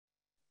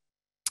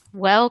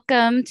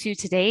Welcome to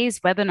today's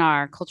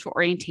webinar, Cultural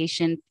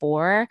Orientation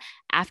for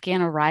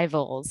Afghan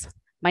Arrivals.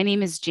 My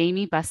name is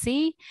Jamie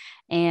Bussey,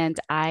 and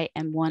I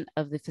am one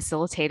of the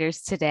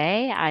facilitators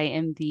today. I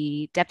am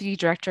the Deputy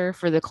Director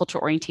for the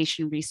Cultural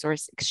Orientation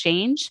Resource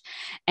Exchange,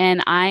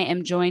 and I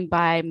am joined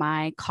by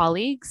my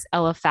colleagues,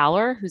 Ella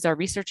Fowler, who's our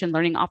Research and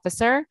Learning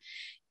Officer,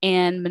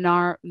 and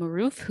Manar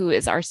Maroof, who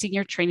is our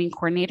Senior Training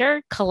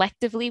Coordinator.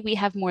 Collectively, we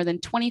have more than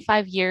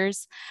 25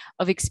 years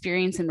of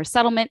experience in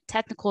resettlement,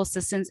 technical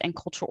assistance, and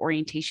cultural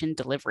orientation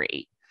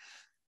delivery.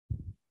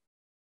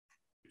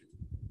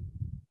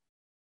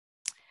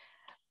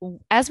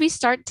 As we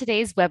start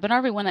today's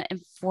webinar, we want to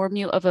inform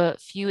you of a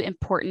few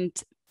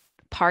important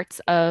parts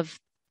of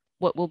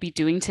what we'll be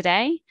doing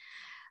today.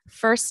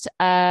 First,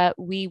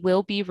 we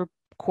will be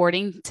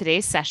recording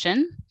today's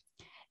session.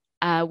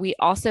 We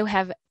also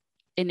have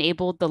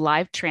enabled the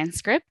live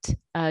transcript.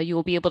 You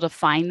will be able to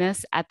find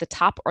this at the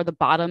top or the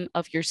bottom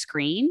of your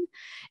screen,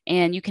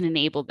 and you can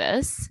enable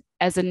this.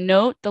 As a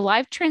note, the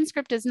live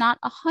transcript is not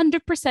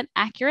 100%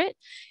 accurate.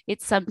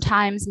 It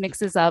sometimes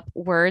mixes up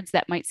words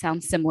that might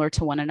sound similar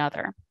to one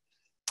another.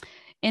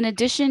 In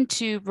addition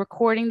to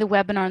recording the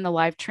webinar and the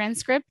live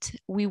transcript,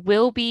 we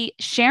will be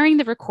sharing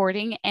the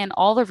recording and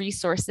all the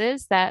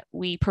resources that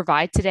we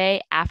provide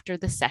today after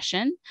the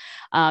session.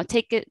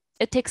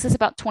 It takes us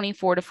about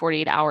 24 to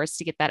 48 hours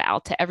to get that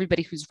out to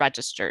everybody who's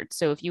registered.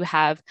 So if you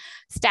have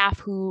staff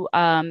who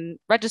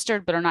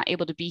registered but are not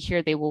able to be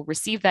here, they will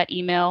receive that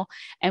email.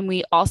 And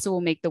we also will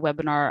make the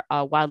webinar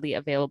widely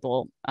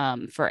available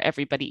for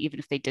everybody, even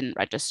if they didn't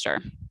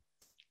register.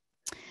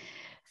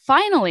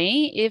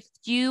 Finally,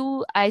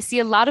 I see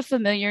a lot of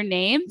familiar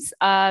names.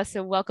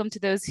 So welcome to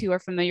those who are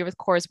familiar with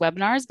CORE's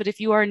webinars. But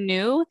if you are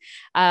new,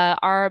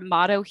 our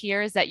motto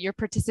here is that your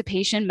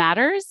participation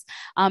matters.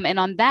 And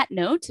on that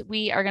note,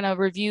 we are going to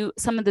review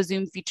some of the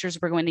Zoom features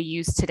we're going to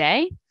use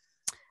today.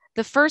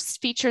 The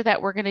first feature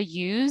that we're going to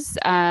use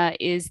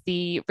is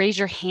the raise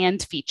your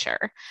hand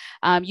feature.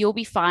 You'll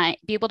be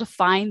able to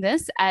find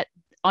this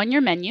on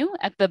your menu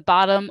at the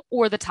bottom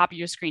or the top of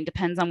your screen,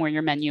 depends on where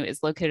your menu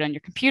is located on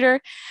your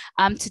computer.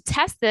 To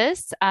test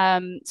this,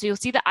 so you'll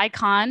see the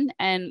icon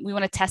and we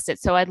want to test it.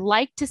 So I'd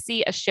like to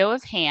see a show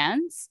of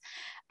hands.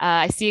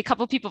 I see a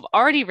couple of people have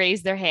already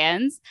raised their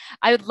hands.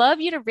 I would love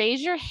you to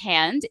raise your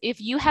hand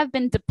if you have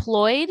been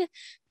deployed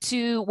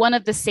to one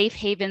of the safe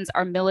havens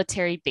or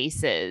military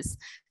bases.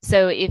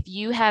 So if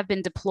you have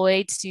been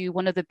deployed to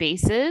one of the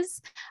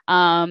bases,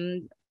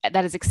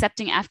 that is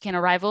accepting Afghan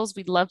arrivals,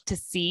 we'd love to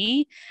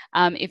see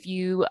if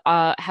you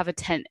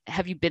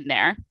have you been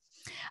there?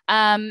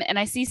 And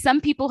I see some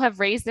people have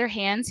raised their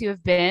hands who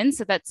have been,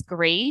 so that's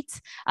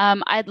great.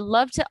 I'd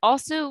love to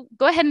also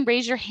go ahead and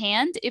raise your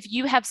hand if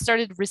you have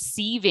started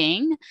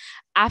receiving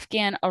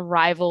Afghan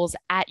arrivals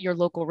at your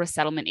local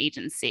resettlement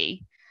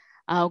agency.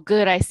 Oh,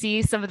 good. I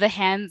see some of the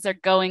hands are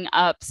going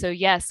up. So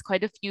yes,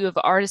 quite a few have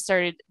already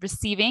started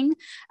receiving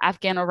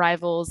Afghan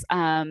arrivals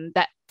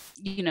that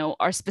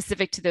are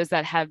specific to those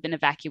that have been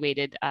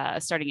evacuated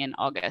starting in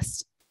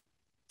August.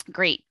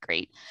 Great.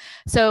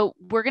 So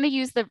we're going to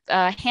use the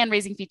hand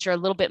raising feature a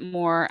little bit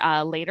more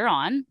later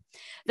on.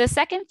 The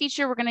second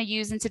feature we're going to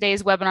use in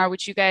today's webinar,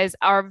 which you guys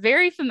are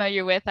very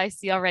familiar with, I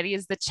see already,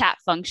 is the chat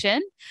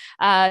function.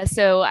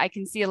 So I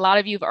can see a lot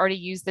of you have already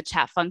used the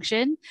chat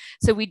function.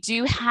 So we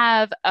do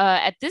have,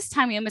 at this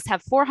time, we almost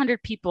have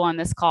 400 people on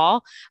this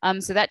call.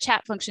 So that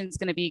chat function is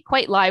going to be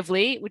quite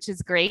lively, which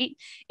is great.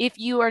 If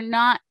you've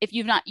not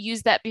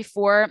used that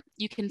before,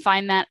 you can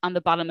find that on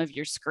the bottom of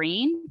your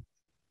screen.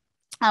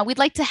 We'd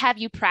like to have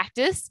you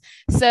practice.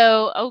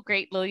 So, oh,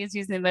 great, Lillian's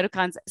using the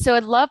emoticons. So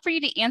I'd love for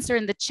you to answer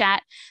in the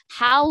chat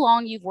how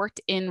long you've worked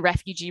in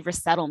refugee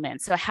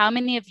resettlement. So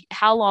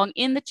how long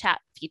in the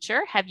chat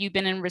feature have you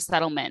been in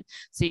resettlement?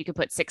 So you could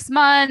put 6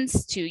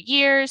 months, 2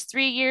 years,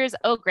 3 years.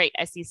 Oh, great,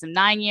 I see some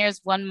 9 years,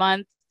 1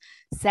 month,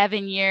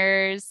 7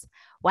 years.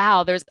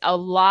 Wow, there's a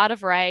lot of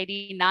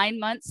variety. 9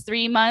 months,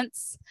 3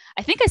 months.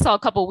 I think I saw a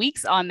couple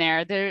weeks on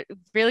there. They're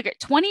really great.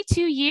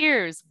 22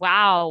 years.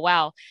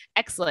 Wow.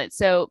 Excellent.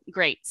 So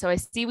great. So I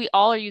see we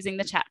all are using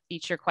the chat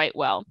feature quite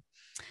well.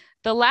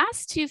 The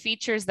last two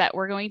features that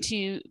we're going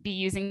to be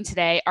using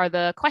today are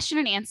the question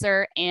and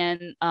answer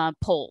and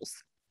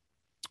polls.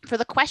 For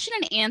the question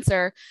and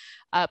answer,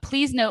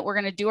 please note we're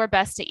going to do our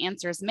best to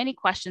answer as many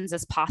questions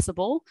as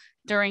possible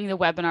during the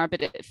webinar,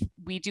 but if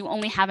we do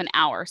only have an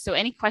hour, so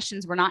any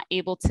questions we're not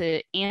able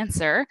to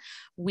answer,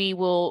 we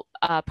will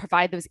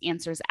provide those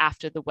answers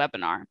after the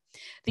webinar.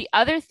 The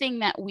other thing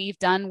that we've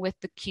done with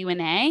the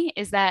Q&A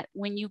is that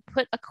when you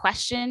put a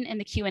question in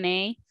the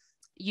Q&A,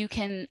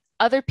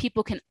 other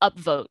people can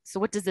upvote. So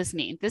what does this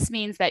mean? This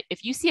means that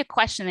if you see a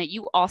question that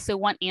you also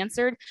want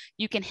answered,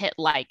 you can hit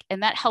like,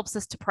 and that helps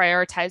us to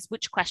prioritize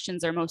which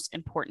questions are most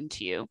important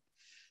to you.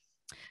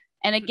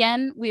 And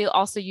again, we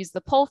also use the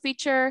poll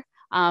feature.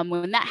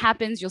 When that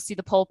happens, you'll see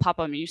the poll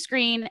pop on your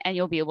screen and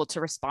you'll be able to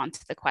respond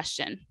to the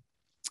question.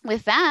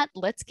 With that,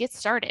 let's get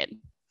started.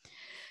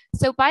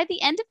 So by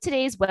the end of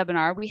today's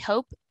webinar, we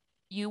hope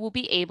you will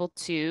be able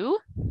to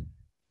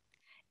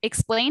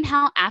Explain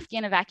how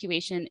Afghan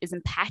evacuation is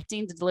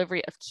impacting the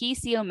delivery of key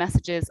CO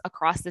messages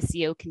across the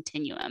CO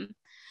continuum.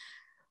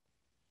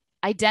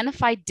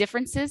 Identify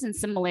differences and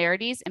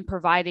similarities in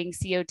providing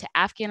CO to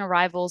Afghan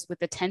arrivals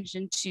with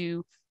attention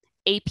to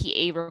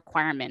APA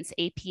requirements.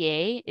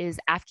 APA is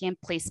Afghan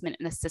Placement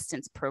and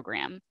Assistance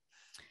Program.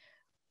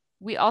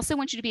 We also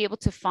want you to be able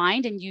to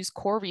find and use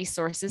core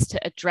resources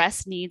to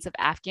address needs of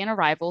Afghan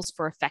arrivals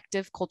for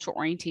effective cultural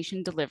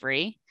orientation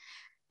delivery.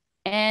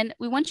 And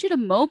we want you to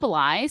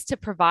mobilize to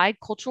provide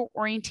cultural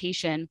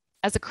orientation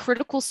as a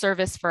critical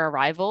service for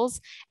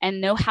arrivals and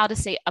know how to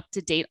stay up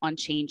to date on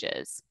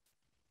changes.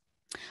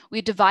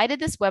 We divided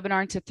this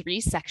webinar into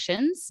 3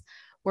 sections.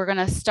 We're going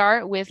to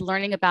start with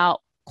learning about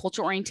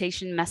cultural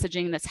orientation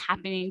messaging that's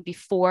happening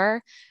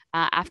before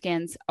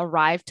Afghans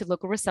arrive to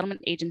local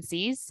resettlement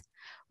agencies.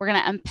 We're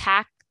going to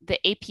unpack the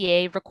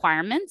APA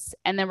requirements,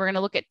 and then we're going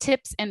to look at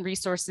tips and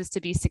resources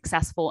to be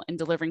successful in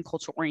delivering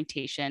cultural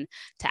orientation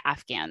to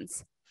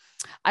Afghans.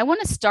 I want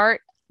to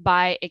start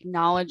by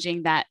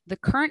acknowledging that the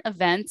current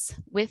events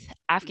with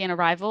Afghan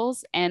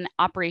arrivals and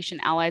Operation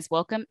Allies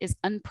Welcome is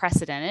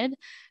unprecedented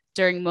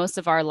during most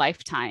of our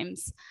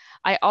lifetimes.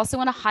 I also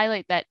want to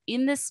highlight that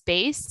in this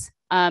space,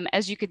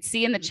 as you could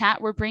see in the chat,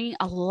 we're bringing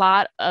a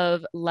lot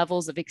of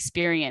levels of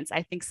experience.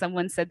 I think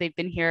someone said they've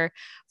been here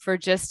for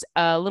just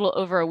a little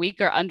over a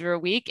week or under a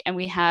week, and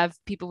we have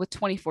people with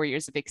 24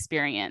 years of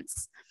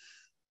experience.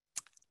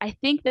 I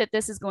think that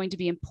this is going to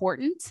be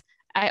important.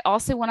 I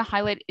also want to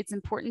highlight it's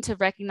important to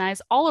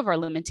recognize all of our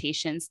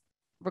limitations,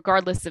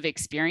 regardless of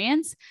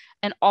experience,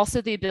 and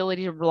also the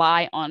ability to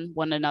rely on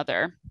one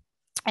another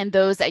and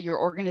those at your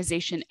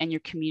organization and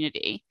your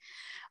community.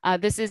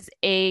 This is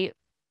a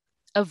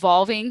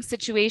evolving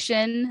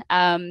situation.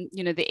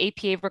 The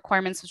APA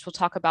requirements, which we'll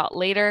talk about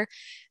later,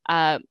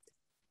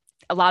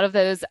 a lot of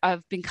those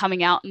have been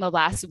coming out in the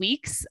last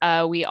weeks.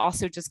 We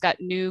also just got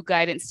new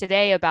guidance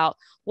today about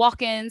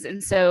walk-ins.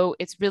 And so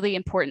it's really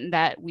important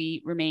that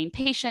we remain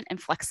patient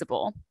and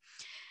flexible.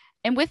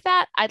 And with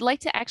that, I'd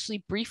like to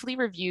actually briefly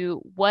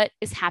review what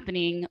is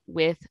happening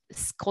with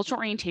cultural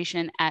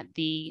orientation at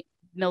the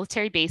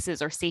military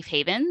bases or safe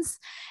havens.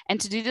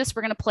 And to do this,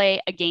 we're going to play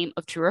a game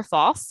of true or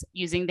false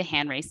using the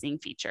hand raising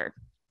feature.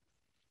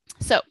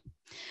 So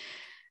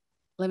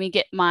let me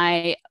get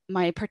my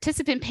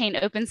participant pane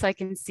open so I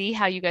can see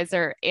how you guys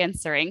are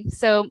answering.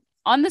 So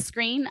on the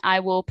screen, I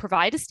will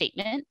provide a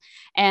statement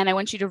and I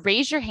want you to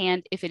raise your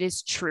hand if it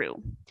is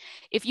true.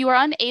 If you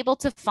are unable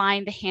to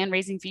find the hand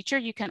raising feature,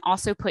 you can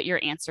also put your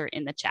answer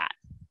in the chat.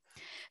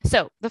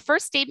 So the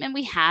first statement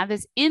we have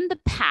is, in the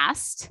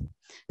past,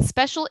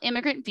 special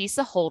immigrant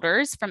visa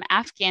holders from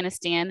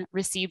Afghanistan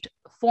received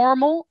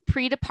formal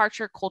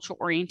pre-departure cultural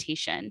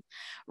orientation.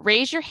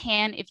 Raise your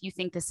hand if you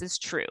think this is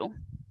true.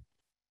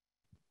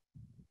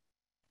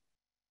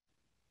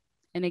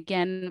 And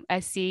again, I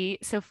see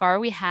so far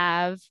we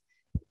have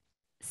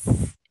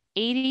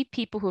 80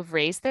 people who have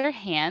raised their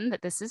hand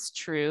that this is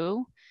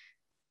true.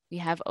 We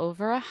have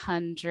over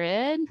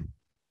 100.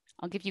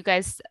 I'll give you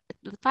guys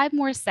 5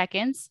 more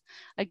seconds.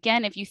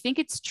 Again, if you think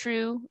it's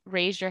true,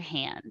 raise your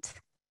hand.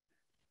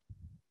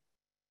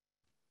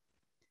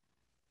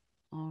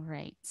 All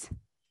right.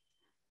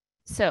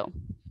 So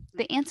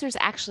the answer is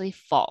actually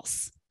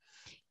false.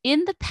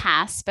 In the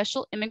past,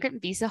 special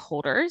immigrant visa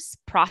holders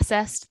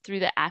processed through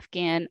the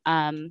Afghan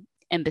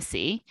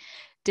embassy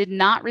did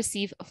not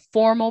receive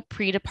formal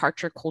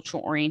pre-departure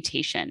cultural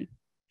orientation.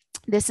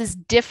 This is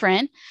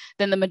different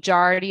than the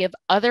majority of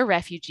other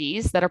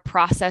refugees that are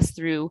processed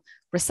through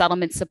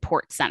resettlement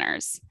support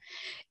centers.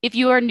 If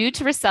you are new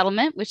to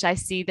resettlement, which I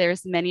see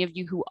there's many of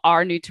you who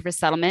are new to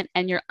resettlement,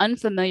 and you're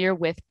unfamiliar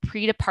with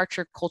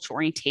pre-departure cultural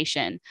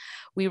orientation,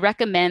 we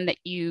recommend that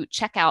you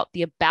check out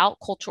the About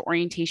Cultural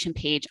Orientation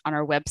page on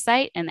our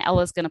website, and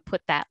Ella's going to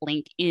put that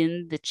link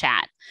in the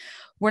chat.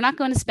 We're not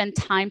going to spend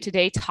time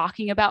today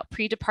talking about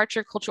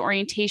pre-departure cultural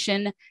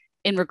orientation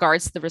in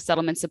regards to the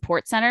resettlement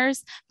support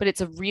centers, but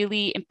it's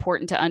really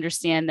important to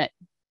understand that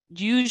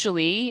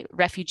usually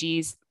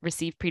refugees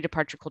receive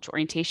pre-departure cultural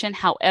orientation.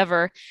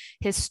 However,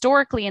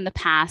 historically in the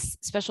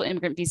past, special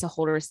immigrant visa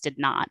holders did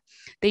not.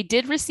 They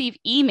did receive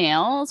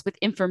emails with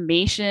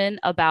information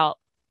about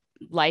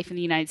life in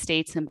the United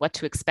States and what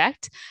to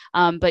expect.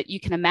 But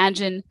you can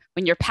imagine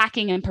when you're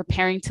packing and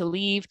preparing to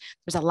leave,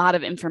 there's a lot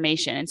of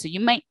information. And so you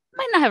might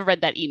not have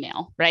read that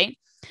email, right?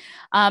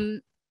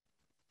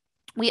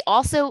 We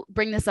also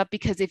bring this up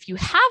because if you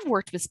have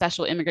worked with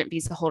special immigrant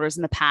visa holders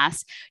in the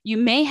past, you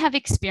may have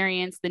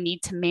experienced the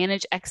need to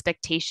manage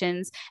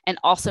expectations and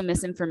also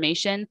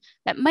misinformation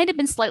that might have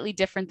been slightly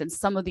different than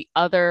some of the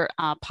other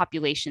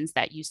populations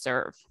that you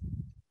serve.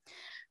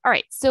 All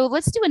right, so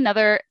let's do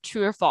another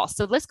true or false.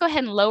 So let's go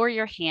ahead and lower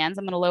your hands.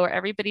 I'm going to lower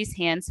everybody's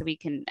hands so we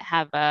can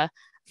have a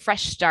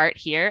fresh start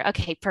here.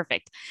 Okay,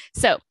 perfect.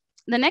 So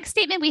the next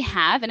statement we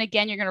have, and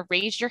again, you're going to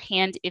raise your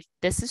hand if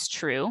this is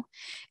true,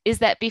 is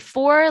that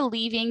before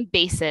leaving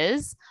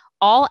bases,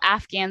 all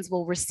Afghans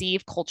will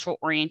receive cultural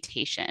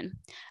orientation.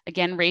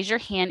 Again, raise your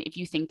hand if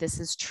you think this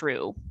is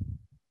true.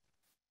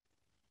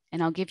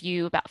 And I'll give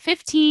you about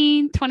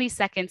 15, 20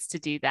 seconds to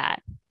do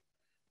that.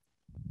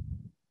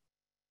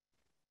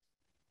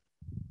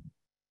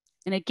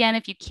 And again,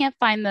 if you can't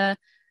find the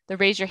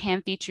raise your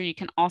hand feature, you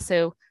can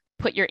also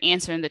put your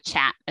answer in the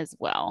chat as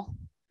well.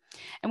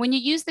 And when you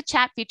use the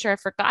chat feature, I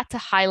forgot to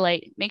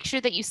highlight, make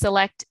sure that you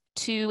select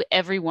to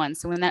everyone.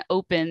 So when that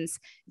opens,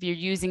 if you're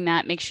using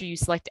that, make sure you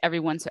select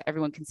everyone so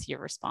everyone can see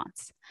your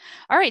response.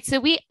 All right, so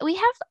we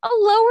have a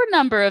lower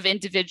number of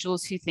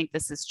individuals who think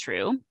this is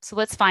true. So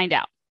let's find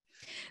out.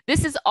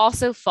 This is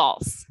also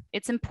false.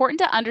 It's important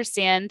to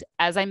understand,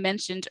 as I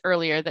mentioned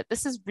earlier, that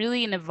this is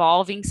really an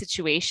evolving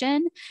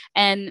situation,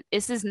 and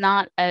this is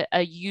not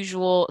a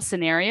usual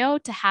scenario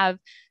to have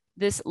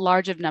this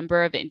large of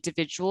number of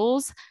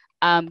individuals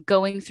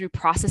going through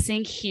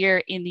processing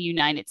here in the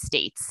United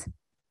States.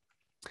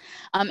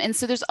 And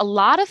so there's a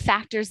lot of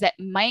factors that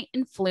might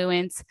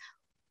influence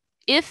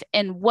if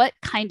and what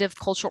kind of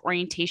cultural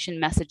orientation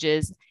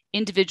messages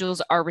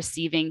individuals are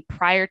receiving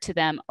prior to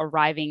them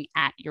arriving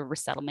at your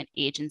resettlement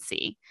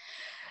agency.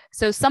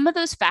 So some of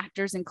those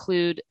factors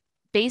include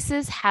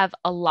bases have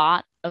a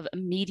lot of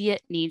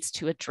immediate needs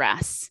to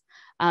address.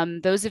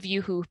 Those of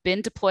you who've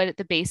been deployed at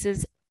the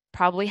bases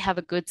probably have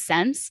a good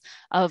sense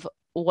of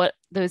what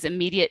those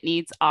immediate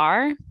needs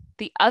are.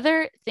 The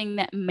other thing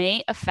that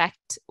may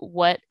affect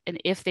what and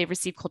if they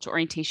receive cultural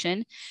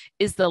orientation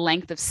is the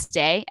length of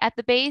stay at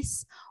the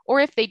base,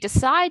 or if they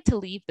decide to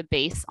leave the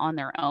base on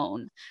their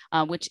own,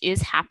 which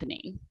is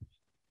happening.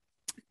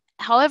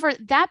 However,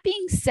 that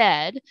being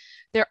said,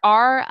 there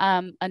are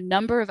a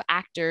number of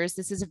actors.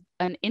 This is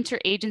an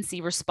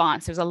interagency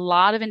response. There's a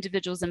lot of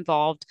individuals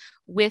involved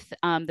with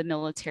the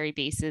military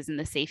bases and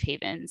the safe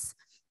havens.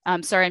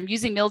 Sorry, I'm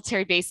using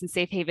military base and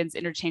safe havens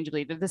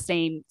interchangeably. They're the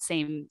same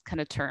kind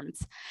of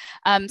terms.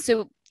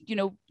 So,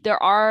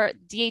 there are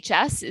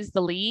DHS is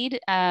the lead.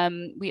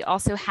 We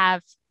also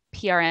have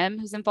PRM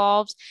who's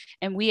involved,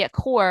 and we at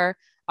CORE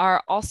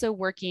are also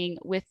working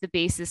with the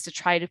bases to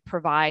try to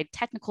provide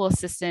technical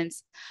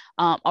assistance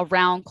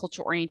around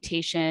cultural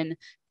orientation,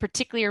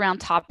 particularly around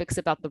topics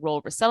about the role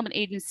of resettlement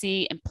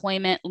agency,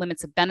 employment,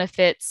 limits of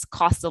benefits,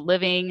 cost of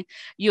living,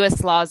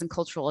 US laws, and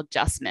cultural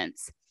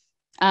adjustments.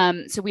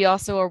 So we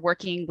also are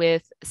working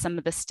with some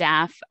of the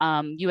staff,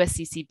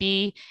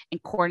 USCCB,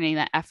 and coordinating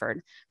that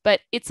effort.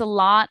 But it's a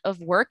lot of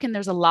work, and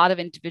there's a lot of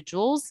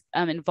individuals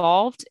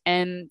involved,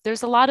 and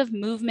there's a lot of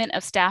movement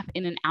of staff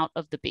in and out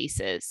of the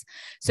bases.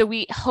 So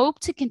we hope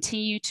to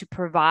continue to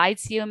provide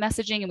CO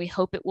messaging, and we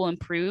hope it will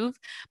improve,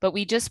 but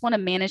we just want to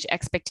manage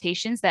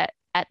expectations that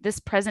at this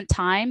present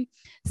time,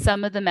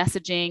 some of the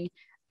messaging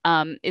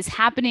is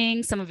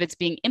happening. Some of it's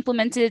being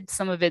implemented.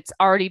 Some of it's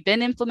already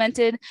been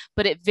implemented,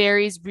 but it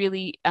varies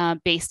really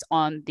based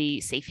on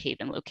the safe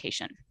haven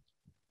location.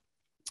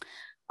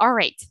 All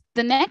right,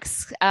 the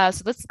next,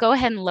 so let's go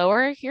ahead and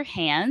lower your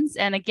hands.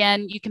 And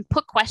again, you can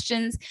put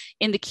questions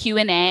in the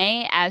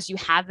Q&A as you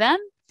have them,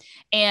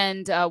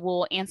 and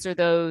we'll answer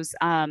those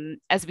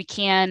as we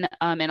can.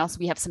 And also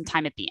we have some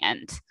time at the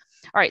end.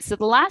 All right, so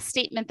the last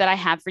statement that I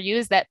have for you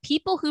is that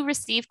people who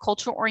receive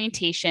cultural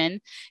orientation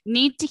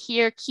need to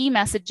hear key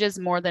messages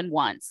more than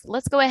once.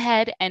 Let's go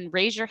ahead and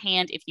raise your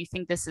hand if you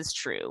think this is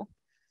true,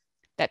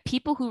 that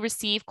people who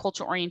receive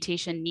cultural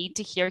orientation need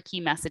to hear key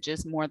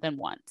messages more than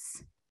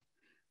once.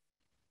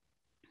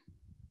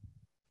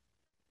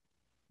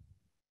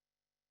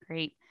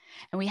 Great.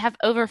 And we have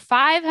over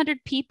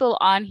 500 people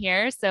on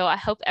here, so I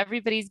hope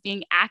everybody's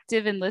being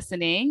active and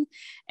listening.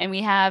 And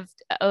we have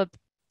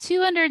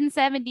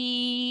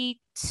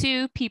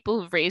 272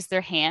 people who've raised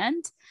their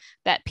hand,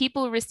 that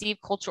people who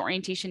receive cultural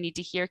orientation need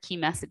to hear key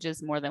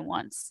messages more than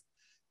once.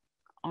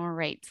 All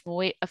right, we'll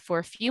wait for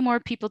a few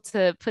more people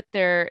to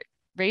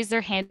raise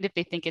their hand if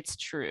they think it's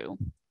true.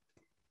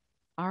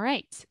 All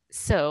right,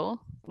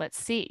 so let's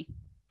see.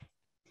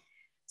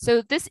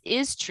 So this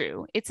is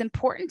true. It's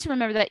important to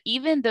remember that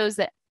even those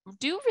that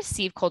do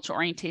receive cultural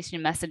orientation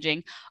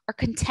messaging are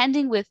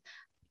contending with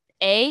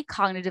A,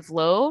 cognitive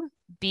load,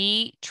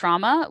 B,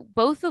 trauma,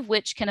 both of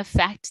which can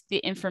affect the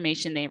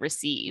information they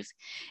receive.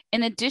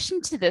 In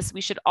addition to this,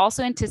 we should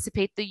also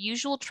anticipate the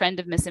usual trend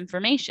of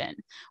misinformation,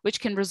 which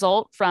can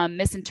result from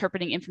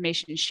misinterpreting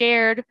information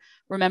shared,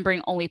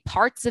 remembering only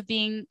parts of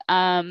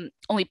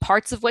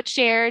what's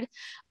shared,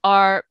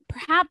 or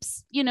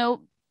perhaps,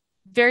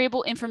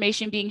 variable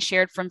information being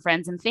shared from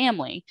friends and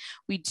family.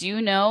 We do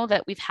know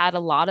that we've had a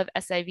lot of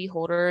SIV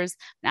holders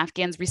and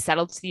Afghans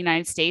resettled to the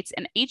United States,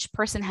 and each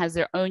person has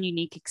their own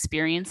unique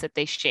experience that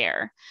they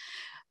share.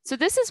 So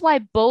this is why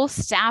both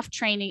staff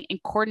training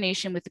and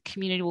coordination with the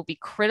community will be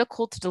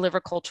critical to deliver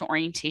cultural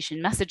orientation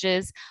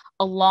messages,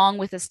 along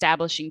with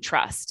establishing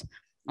trust.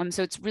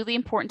 So it's really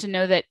important to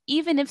know that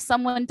even if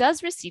someone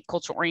does receive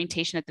cultural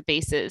orientation at the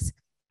bases,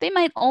 they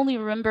might only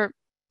remember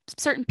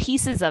certain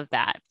pieces of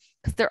that,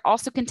 because they're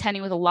also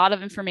contending with a lot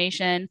of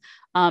information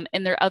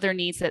and there are other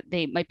needs that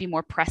they might be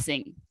more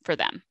pressing for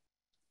them.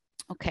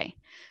 Okay,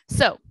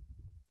 so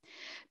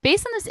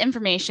based on this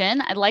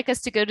information, I'd like us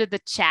to go to the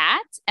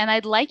chat, and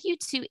I'd like you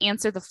to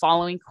answer the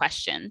following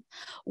question.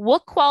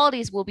 What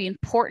qualities will be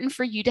important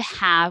for you to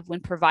have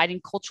when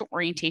providing cultural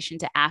orientation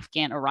to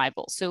Afghan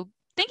arrivals? So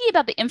thinking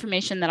about the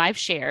information that I've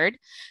shared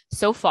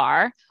so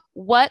far,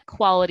 what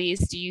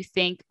qualities do you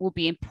think will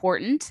be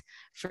important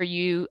for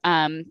you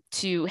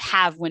to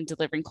have when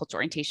delivering cultural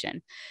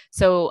orientation?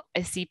 So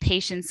I see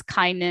patience,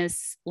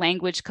 kindness,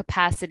 language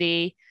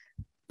capacity,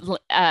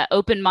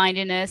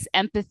 open-mindedness,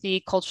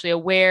 empathy, culturally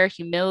aware,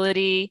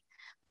 humility,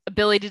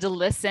 ability to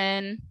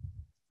listen,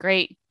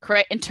 great,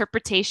 correct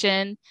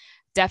interpretation,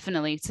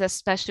 definitely. So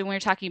especially when we're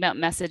talking about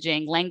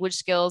messaging, language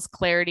skills,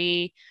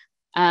 clarity,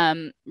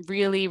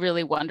 really,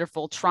 really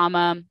wonderful.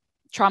 Trauma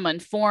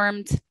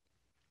informed.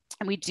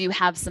 And we do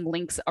have some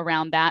links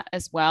around that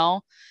as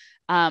well.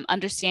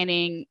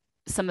 Understanding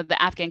some of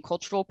the Afghan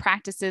cultural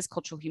practices,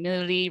 cultural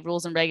humility,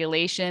 rules and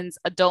regulations,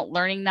 adult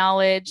learning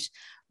knowledge,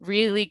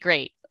 really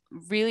great.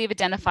 Really have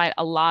identified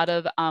a lot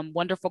of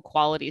wonderful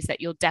qualities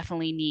that you'll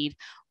definitely need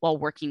while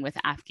working with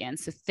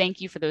Afghans. So thank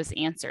you for those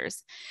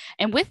answers.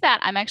 And with that,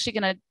 I'm actually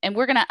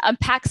we're gonna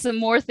unpack some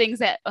more things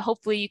that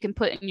hopefully you can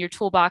put in your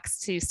toolbox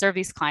to serve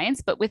these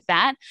clients. But with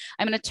that,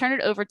 I'm gonna turn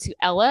it over to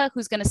Ella,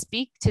 who's gonna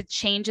speak to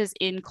changes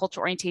in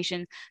cultural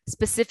orientation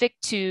specific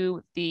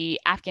to the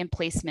Afghan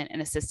Placement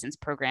and Assistance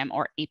Program,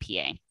 or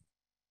APA.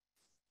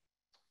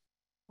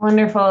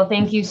 Wonderful.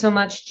 Thank you so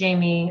much,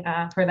 Jamie,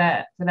 for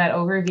that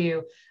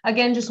overview.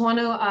 Again, just want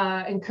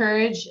to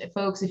encourage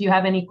folks, if you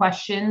have any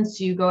questions,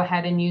 to go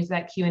ahead and use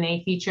that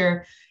Q&A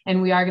feature. And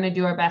we are going to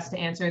do our best to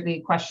answer the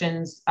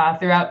questions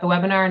throughout the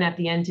webinar and at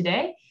the end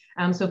today.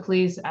 So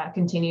please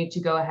continue to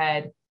go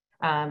ahead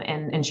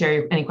and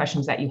share any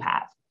questions that you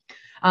have.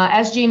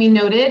 As Jamie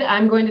noted,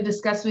 I'm going to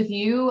discuss with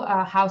you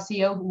how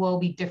CO will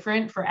be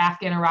different for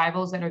Afghan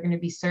arrivals that are going to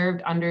be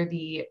served under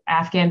the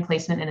Afghan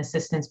Placement and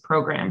Assistance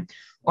Program,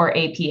 or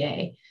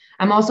APA.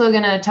 I'm also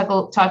going to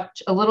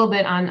touch a little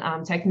bit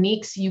on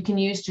techniques you can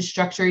use to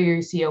structure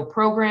your CO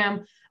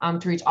program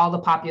to reach all the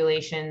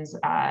populations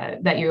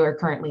that you are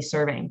currently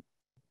serving.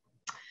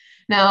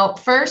 Now,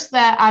 first,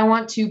 that I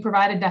want to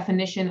provide a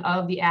definition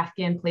of the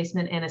Afghan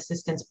Placement and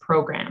Assistance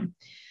Program.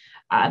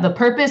 The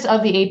purpose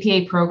of the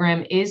APA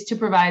program is to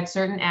provide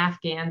certain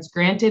Afghans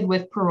granted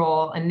with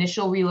parole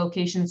initial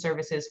relocation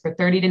services for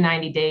 30 to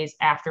 90 days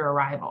after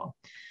arrival.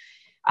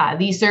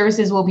 These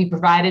services will be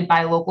provided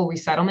by local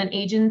resettlement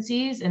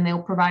agencies, and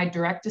they'll provide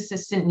direct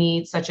assistance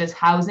needs such as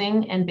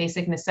housing and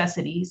basic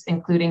necessities,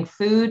 including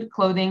food,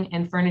 clothing,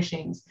 and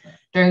furnishings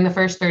during the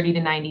first 30 to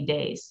 90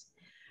 days.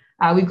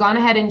 We've gone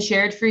ahead and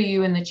shared for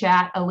you in the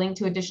chat a link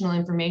to additional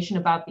information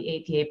about the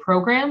APA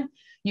program.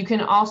 You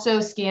can also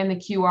scan the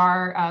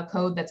QR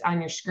code that's on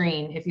your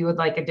screen if you would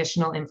like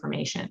additional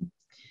information.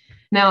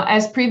 Now,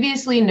 as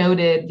previously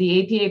noted,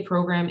 the APA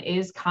program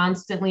is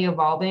constantly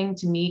evolving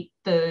to meet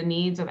the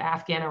needs of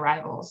Afghan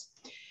arrivals.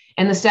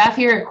 And the staff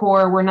here at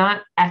CORE, we're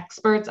not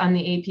experts on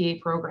the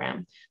APA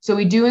program. So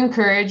we do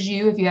encourage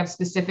you, if you have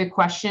specific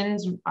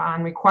questions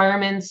on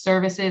requirements,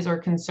 services, or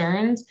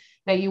concerns,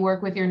 that you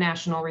work with your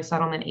National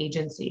Resettlement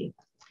Agency.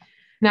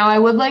 Now, I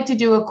would like to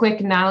do a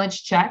quick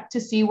knowledge check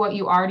to see what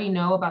you already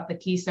know about the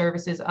key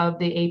services of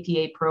the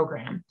APA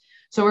program.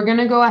 So we're going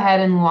to go ahead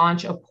and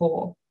launch a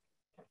poll.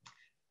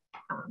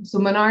 So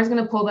Manar is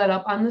going to pull that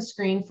up on the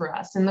screen for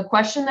us. And the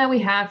question that we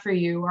have for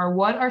you are,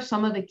 what are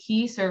some of the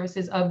key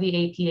services of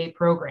the APA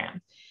program?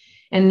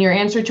 And your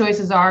answer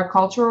choices are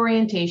cultural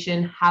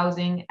orientation,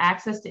 housing,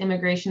 access to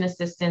immigration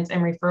assistance,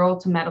 and referral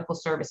to medical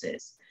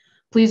services.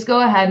 Please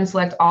go ahead and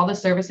select all the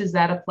services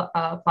that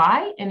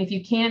apply. And if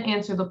you can't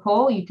answer the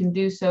poll, you can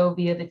do so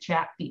via the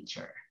chat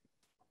feature.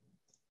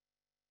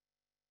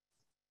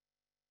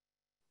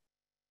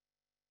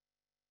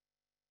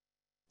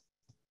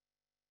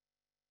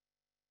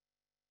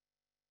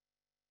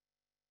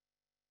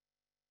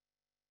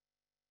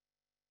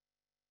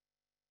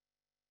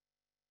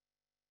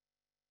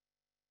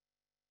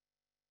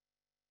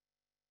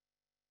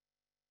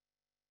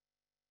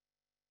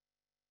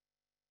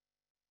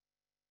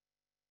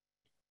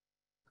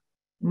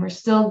 And we're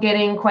still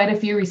getting quite a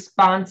few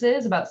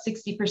responses. About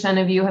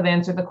 60% of you have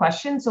answered the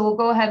question. So we'll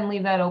go ahead and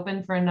leave that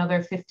open for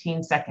another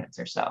 15 seconds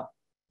or so.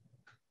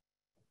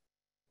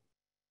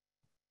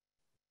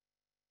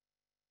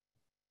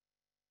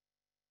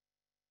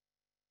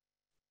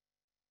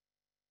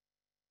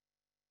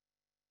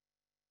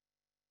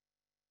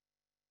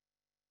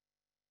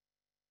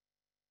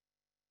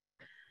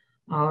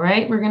 All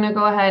right, we're going to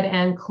go ahead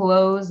and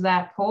close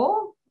that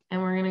poll,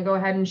 and we're going to go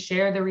ahead and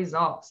share the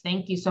results.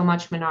 Thank you so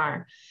much,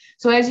 Manar.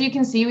 So as you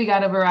can see, we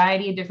got a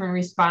variety of different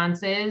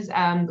responses.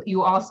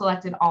 You all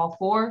selected all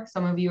four.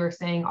 Some of you are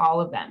saying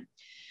all of them.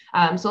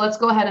 So let's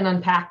go ahead and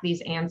unpack these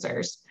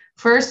answers.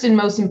 First and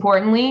most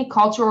importantly,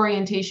 cultural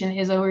orientation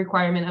is a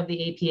requirement of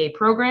the APA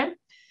program.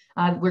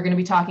 We're going to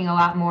be talking a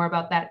lot more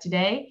about that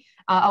today,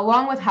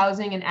 along with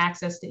housing and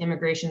access to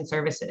immigration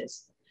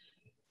services.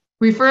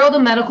 Referral to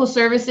medical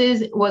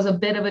services was a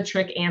bit of a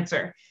trick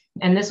answer,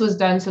 and this was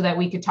done so that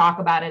we could talk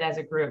about it as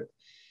a group.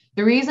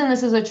 The reason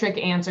this is a trick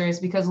answer is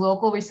because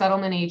local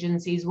resettlement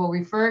agencies will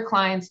refer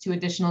clients to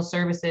additional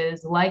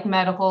services like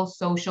medical,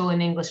 social,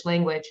 and English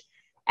language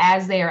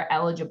as they are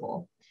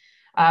eligible,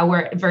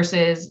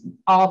 versus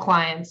all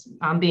clients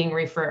being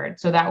referred.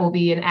 So that will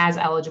be an as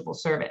eligible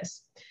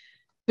service.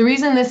 The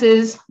reason this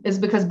is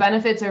because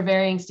benefits are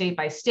varying state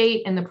by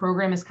state and the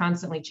program is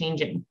constantly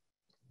changing.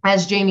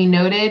 As Jamie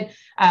noted,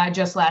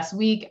 just last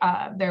week,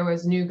 there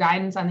was new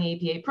guidance on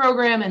the APA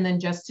program, and then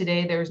just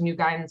today, there was new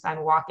guidance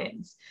on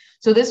walk-ins.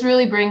 So this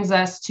really brings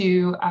us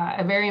to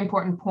a very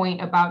important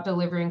point about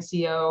delivering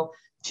CO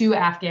to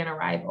Afghan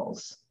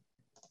arrivals.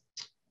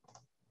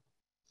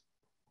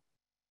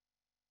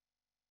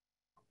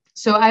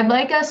 So I'd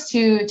like us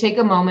to take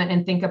a moment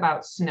and think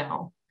about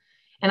snow.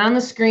 And on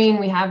the screen,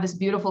 we have this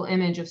beautiful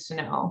image of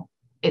snow,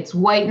 its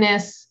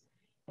whiteness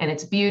and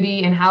its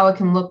beauty and how it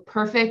can look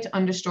perfect,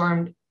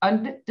 undisturbed,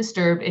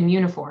 and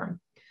uniform.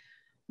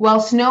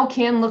 While snow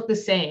can look the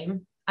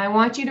same, I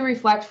want you to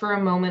reflect for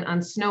a moment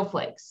on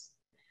snowflakes.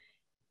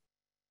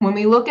 When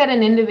we look at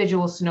an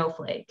individual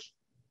snowflake,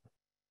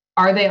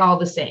 are they all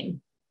the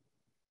same?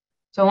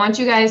 So I want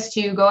you guys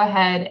to go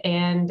ahead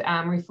and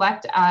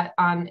reflect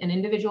on an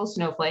individual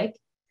snowflake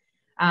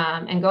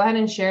and go ahead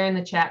and share in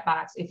the chat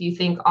box if you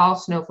think all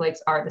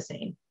snowflakes are the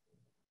same.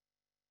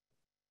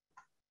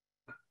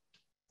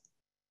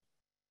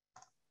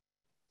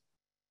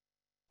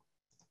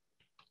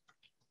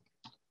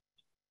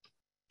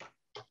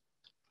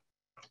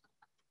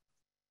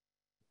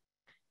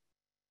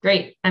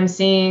 Great. I'm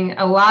seeing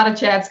a lot of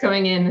chats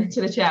coming in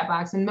to the chat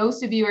box, and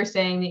most of you are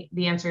saying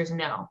the answer is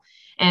no.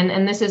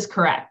 And this is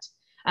correct.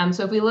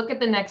 So if we look at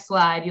the next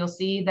slide, you'll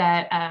see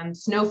that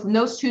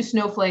those two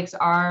snowflakes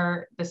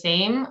are the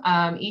same.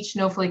 Each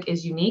snowflake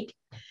is unique.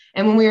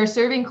 And when we are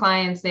serving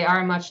clients, they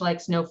are much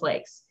like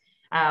snowflakes.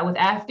 With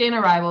Afghan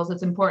arrivals,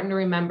 it's important to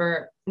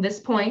remember this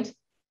point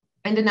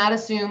and to not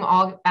assume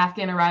all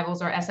Afghan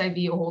arrivals are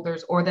SIV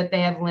holders or that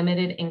they have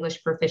limited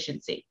English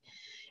proficiency.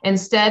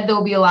 Instead,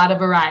 there'll be a lot of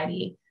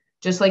variety,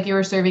 just like you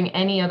were serving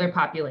any other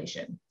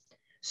population.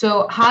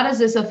 So how does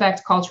this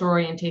affect cultural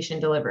orientation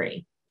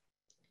delivery?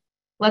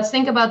 Let's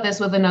think about this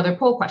with another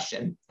poll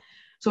question.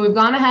 So we've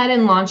gone ahead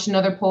and launched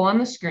another poll on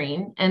the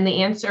screen, and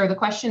the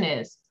question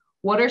is,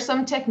 what are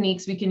some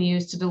techniques we can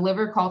use to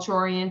deliver cultural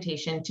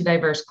orientation to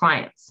diverse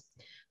clients?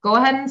 Go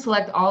ahead and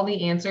select all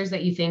the answers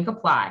that you think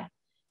apply.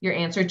 Your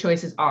answer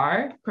choices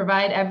are: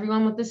 provide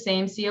everyone with the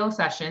same CO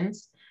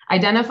sessions,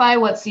 identify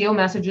what CO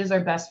messages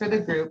are best for the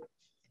group,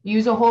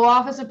 use a whole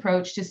office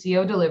approach to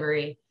CO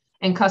delivery,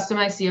 and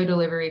customize CO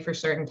delivery for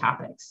certain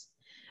topics.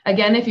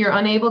 Again, if you're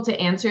unable to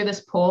answer this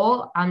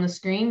poll on the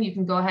screen, you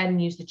can go ahead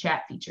and use the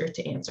chat feature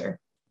to answer.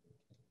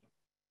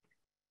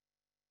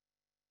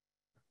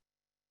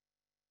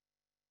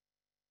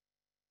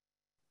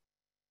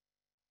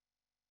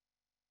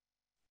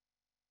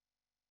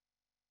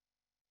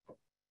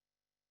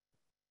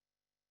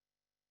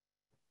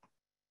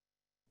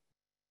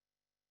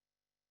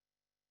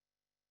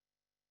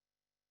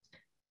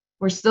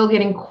 We're still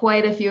getting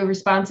quite a few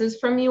responses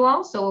from you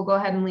all, so we'll go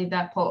ahead and leave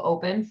that poll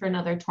open for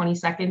another 20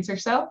 seconds or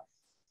so.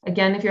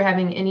 Again, if you're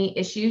having any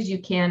issues,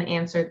 you can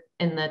answer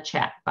in the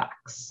chat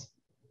box.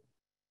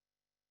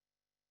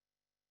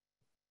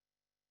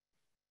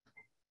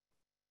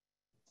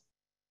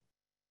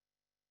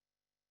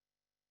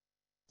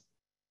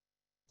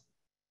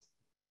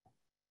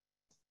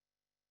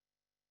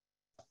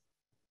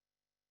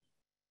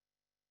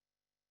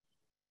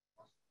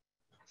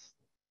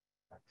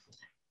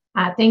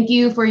 Thank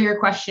you for your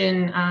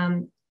question,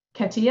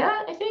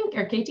 Katia, I think,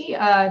 or Katie.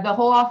 The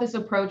whole office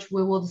approach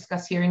we will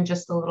discuss here in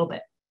just a little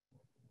bit.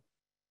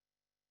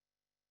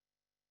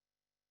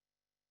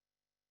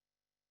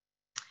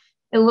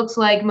 It looks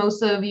like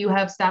most of you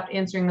have stopped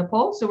answering the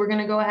poll, so we're going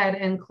to go ahead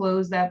and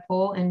close that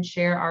poll and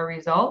share our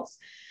results.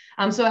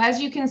 So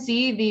as you can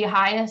see, the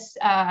highest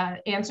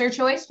answer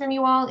choice from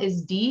you all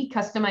is D,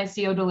 customize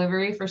CO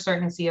delivery for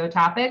certain CO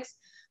topics,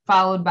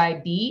 followed by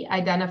B,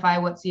 identify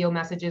what CO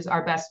messages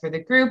are best for the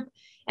group,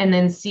 and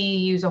then C,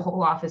 use a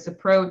whole office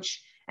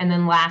approach, and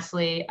then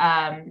lastly,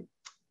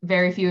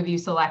 very few of you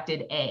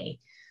selected A.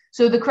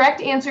 So the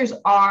correct answers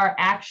are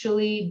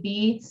actually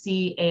B,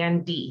 C,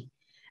 and D.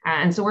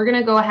 And so we're going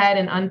to go ahead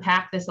and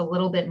unpack this a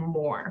little bit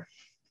more.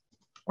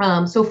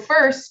 So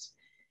first,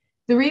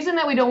 the reason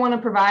that we don't want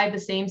to provide the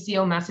same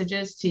CO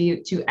messages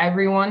to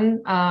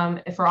everyone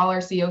for all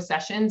our CO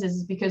sessions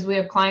is because we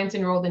have clients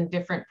enrolled in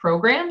different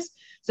programs.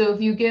 So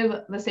if you give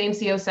the same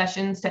CO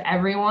sessions to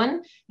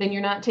everyone, then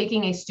you're not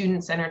taking a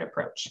student-centered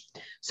approach.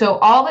 So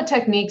all the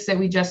techniques that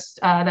we just,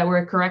 that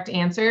were correct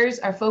answers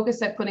are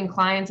focused at putting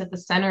clients at the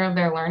center of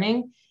their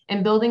learning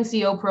and building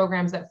CO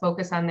programs that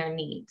focus on their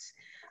needs.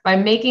 By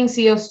making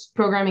CO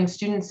programming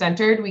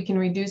student-centered, we can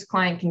reduce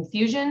client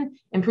confusion,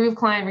 improve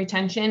client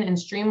retention, and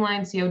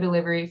streamline CO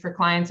delivery for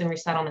clients and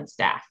resettlement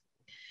staff.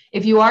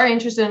 If you are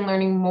interested in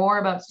learning more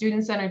about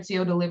student-centered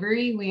CO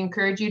delivery, we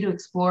encourage you to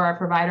explore our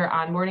provider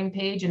onboarding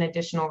page and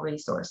additional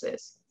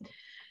resources.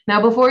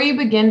 Now, before you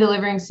begin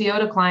delivering CO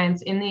to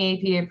clients in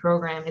the APA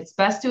program, it's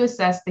best to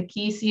assess the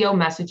key CO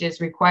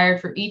messages required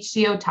for each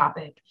CO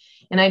topic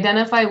and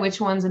identify which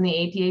ones in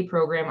the APA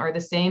program are the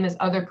same as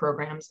other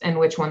programs and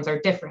which ones are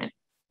different.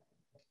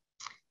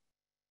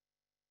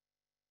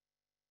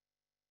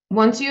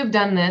 Once you have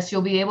done this,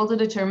 you'll be able to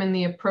determine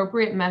the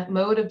appropriate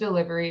mode of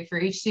delivery for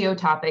each CO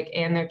topic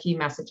and their key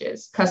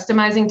messages,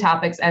 customizing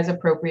topics as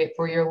appropriate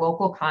for your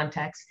local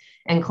context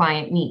and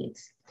client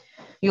needs.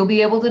 You'll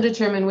be able to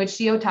determine which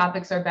CO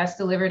topics are best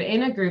delivered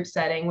in a group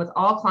setting with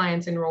all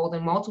clients enrolled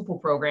in multiple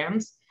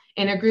programs,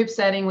 in a group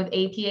setting with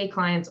APA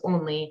clients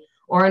only,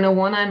 or in a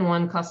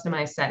one-on-one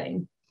customized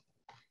setting.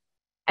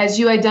 As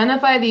you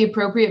identify the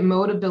appropriate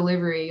mode of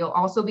delivery, you'll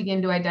also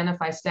begin to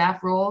identify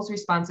staff roles,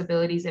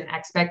 responsibilities, and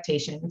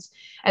expectations,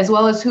 as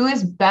well as who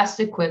is best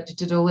equipped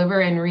to deliver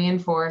and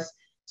reinforce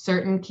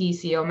certain key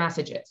CO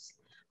messages.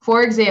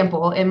 For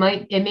example, it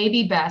may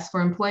be best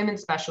for employment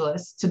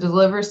specialists to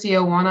deliver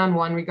CO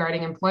one-on-one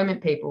regarding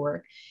employment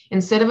paperwork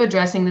instead of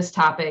addressing this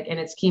topic and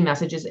its key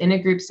messages in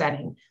a group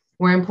setting,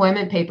 where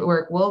employment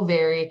paperwork will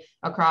vary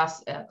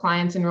across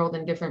clients enrolled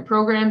in different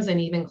programs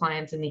and even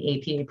clients in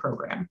the APA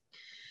program.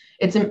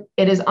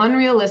 It is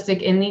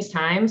unrealistic in these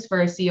times for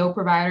a CO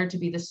provider to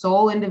be the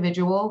sole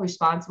individual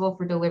responsible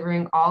for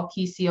delivering all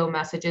key CO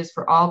messages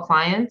for all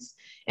clients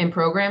and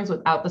programs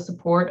without the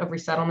support of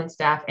resettlement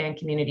staff and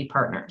community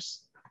partners.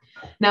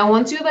 Now,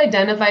 once you have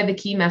identified the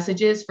key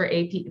messages for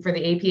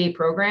the APA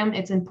program,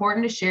 it's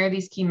important to share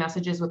these key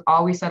messages with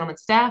all resettlement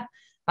staff,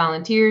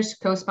 volunteers,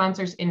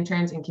 co-sponsors,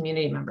 interns, and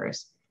community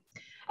members.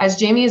 As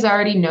Jamie has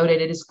already noted,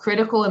 it is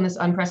critical in this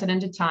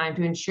unprecedented time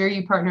to ensure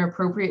you partner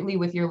appropriately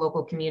with your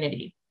local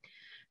community.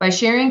 By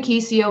sharing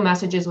key CO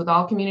messages with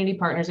all community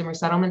partners and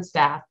resettlement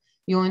staff,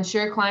 you'll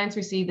ensure clients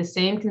receive the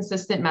same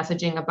consistent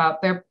messaging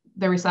about their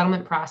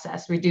resettlement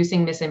process,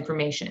 reducing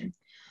misinformation.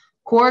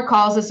 CORE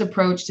calls this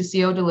approach to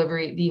CO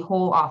delivery the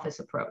whole office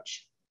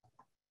approach.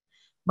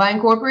 By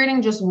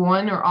incorporating just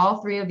one or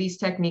all three of these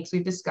techniques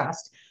we've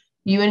discussed,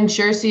 you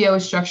ensure CO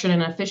is structured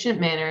in an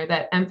efficient manner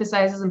that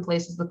emphasizes and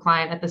places the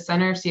client at the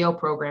center of CO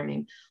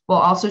programming,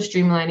 while also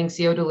streamlining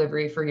CO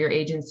delivery for your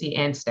agency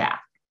and staff.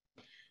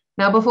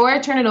 Now, before I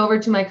turn it over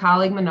to my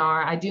colleague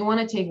Manar, I do want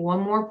to take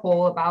one more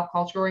poll about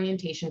cultural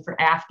orientation for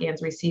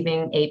Afghans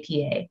receiving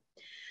APA.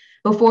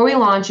 Before we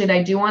launch it,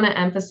 I do want to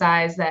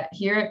emphasize that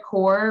here at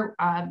CORE,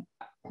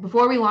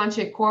 before we launch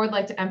it, CORE would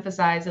like to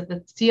emphasize that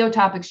the CO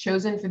topics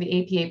chosen for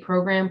the APA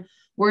program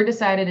were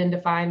decided and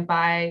defined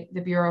by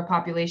the Bureau of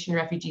Population,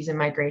 Refugees, and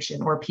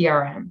Migration, or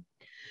PRM.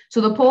 So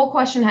the poll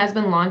question has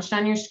been launched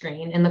on your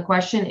screen, and the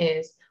question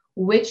is,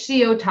 which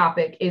CO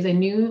topic is a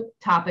new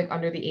topic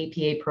under the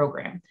APA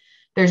program?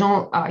 You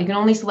can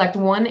only select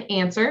one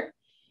answer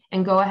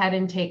and go ahead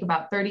and take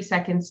about 30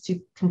 seconds to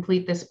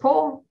complete this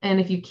poll. And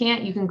if you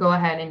can't, you can go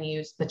ahead and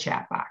use the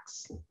chat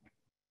box.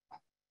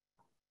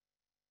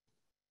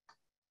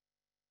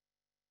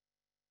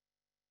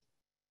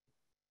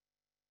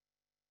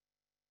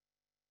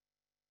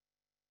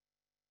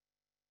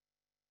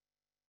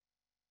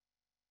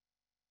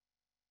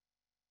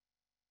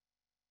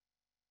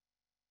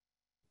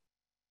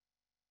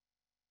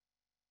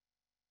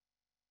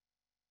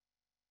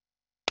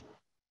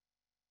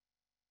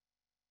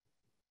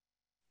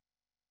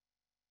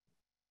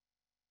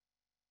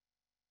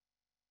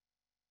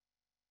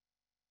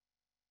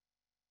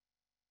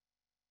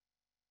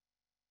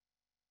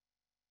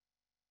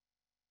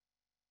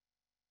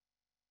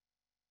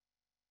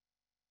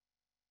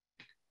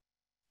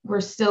 We're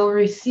still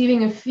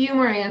receiving a few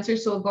more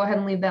answers, so we'll go ahead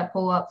and leave that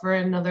poll up for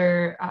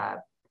another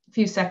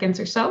few seconds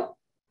or so.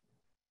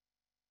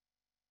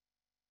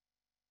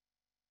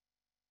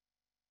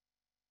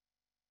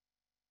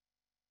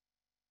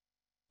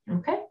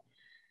 Okay.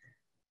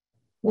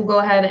 We'll go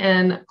ahead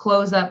and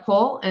close that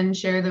poll and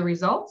share the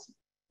results.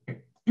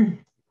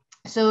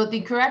 So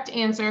the correct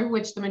answer,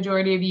 which the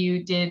majority of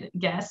you did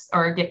guess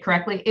or get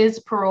correctly,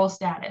 is parole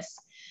status.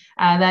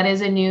 That is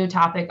a new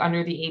topic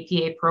under the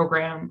APA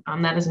program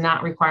that is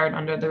not required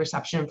under the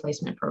reception and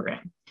placement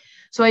program.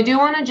 So I do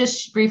want to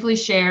just briefly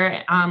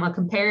share a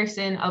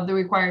comparison of the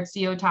required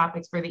CO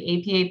topics for the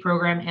APA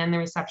program and the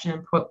reception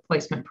and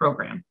placement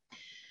program.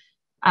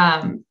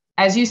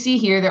 As you see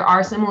here, there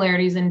are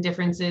similarities and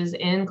differences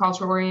in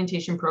cultural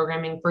orientation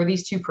programming for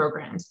these two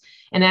programs.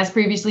 And as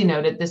previously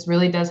noted, this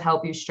really does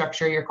help you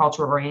structure your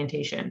cultural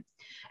orientation.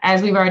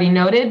 As we've already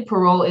noted,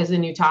 parole is a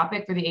new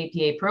topic for the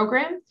APA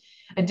program.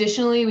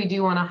 Additionally, we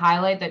do want to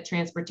highlight that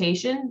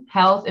transportation,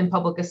 health, and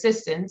public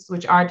assistance,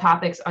 which are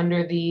topics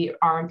under the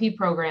RMP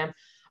program,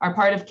 are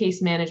part of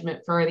case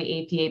management for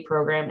the APA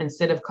program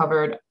instead of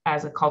covered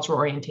as a cultural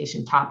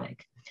orientation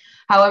topic.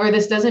 However,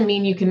 this doesn't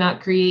mean you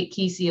cannot create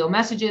key CO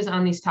messages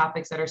on these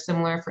topics that are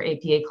similar for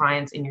APA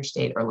clients in your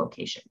state or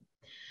location.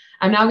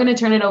 I'm now going to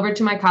turn it over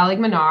to my colleague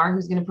Manar,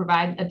 who's going to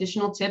provide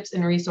additional tips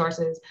and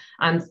resources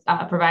on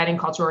providing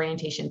cultural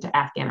orientation to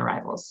Afghan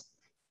arrivals.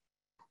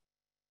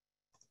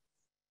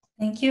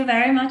 Thank you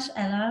very much,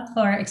 Ella,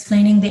 for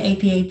explaining the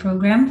APA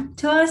program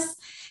to us.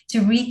 To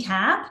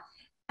recap,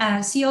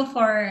 CO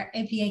for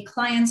APA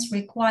clients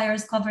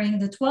requires covering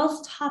the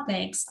 12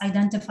 topics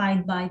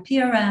identified by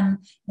PRM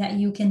that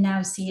you can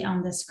now see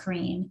on the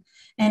screen.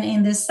 And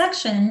in this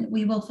section,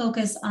 we will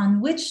focus on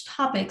which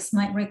topics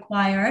might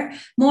require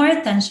more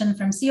attention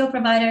from CO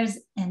providers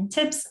and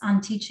tips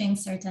on teaching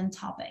certain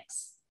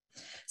topics.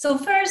 So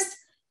first,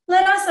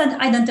 let us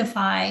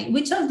identify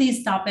which of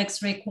these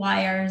topics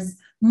requires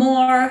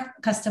more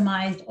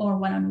customized or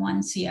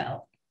one-on-one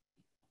CO.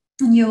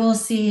 And you will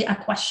see a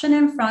question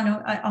in front of,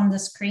 on the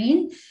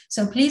screen.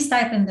 So please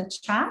type in the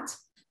chat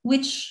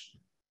which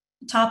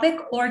topic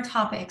or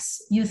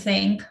topics you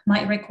think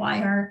might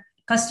require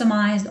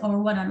customized or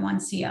one-on-one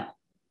CO.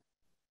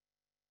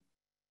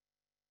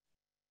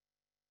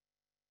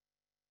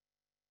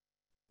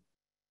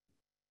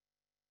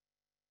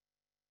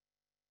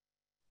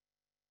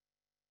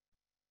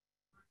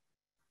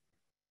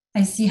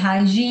 I see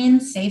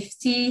hygiene,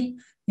 safety,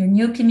 your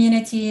new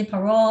community,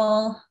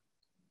 parole,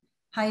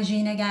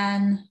 hygiene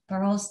again,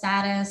 parole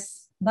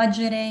status,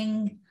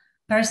 budgeting,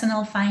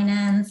 personal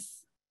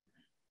finance.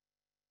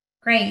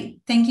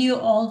 Great, thank you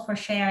all for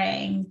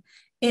sharing.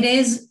 It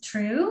is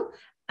true.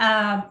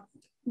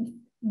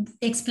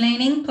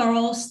 Explaining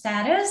parole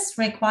status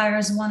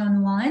requires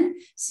one-on-one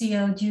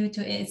CO due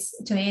to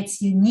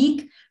its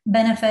unique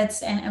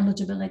benefits and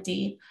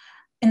eligibility.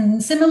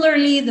 And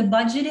similarly, the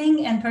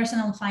budgeting and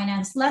personal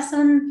finance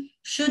lesson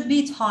should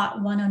be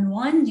taught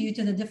one-on-one due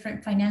to the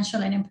different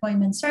financial and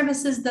employment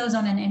services those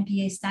on an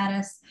NPA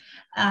status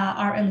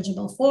are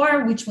eligible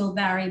for, which will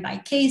vary by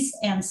case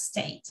and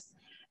state.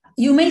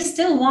 You may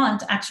still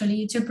want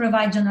actually to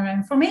provide general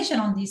information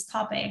on these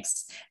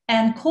topics,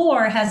 and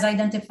CORE has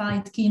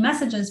identified key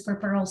messages for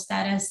parole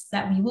status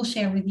that we will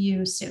share with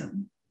you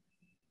soon.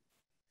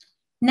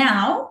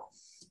 Now,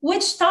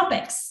 which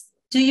topics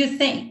do you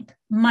think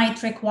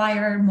might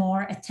require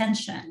more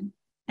attention?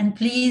 And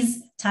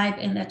please type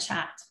in the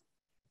chat.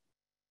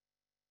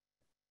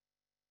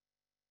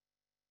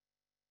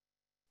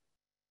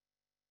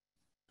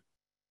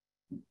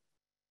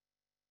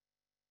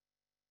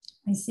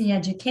 I see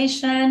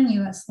education,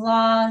 US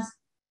laws,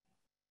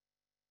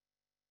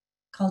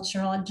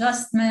 cultural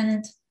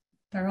adjustment,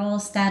 parole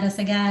status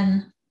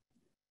again,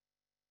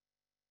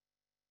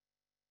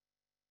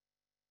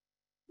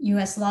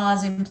 US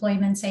laws,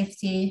 employment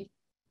safety,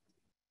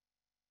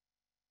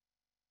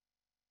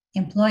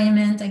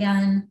 employment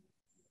again,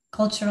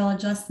 cultural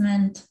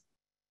adjustment.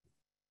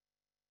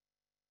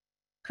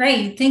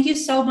 Great, thank you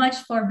so much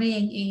for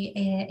being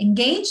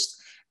engaged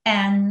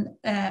and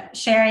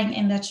sharing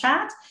in the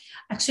chat.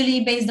 Actually,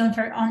 based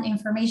on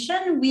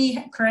information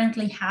we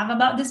currently have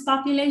about this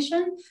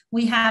population,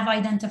 we have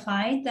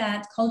identified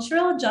that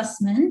cultural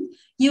adjustment,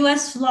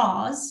 US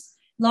laws,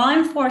 law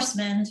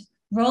enforcement,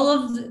 role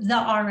of the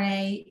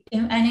RA,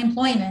 and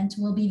employment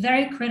will be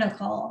very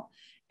critical.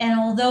 And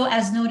although,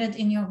 as noted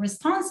in your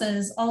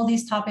responses, all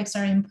these topics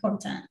are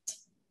important.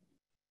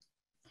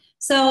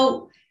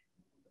 So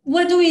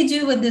what do we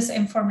do with this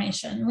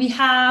information? We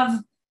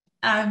have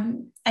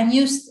a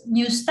new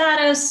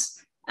status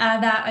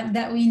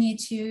that we need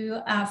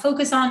to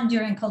focus on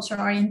during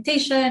cultural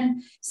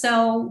orientation.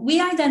 So we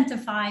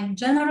identify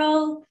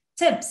general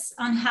tips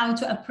on how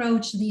to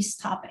approach these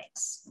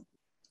topics.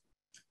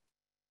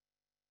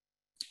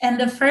 And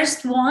the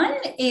first one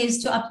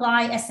is to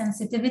apply a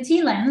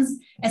sensitivity lens,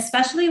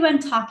 especially when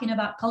talking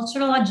about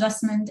cultural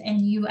adjustment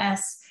and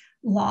US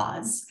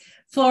laws.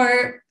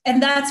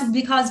 And that's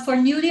because for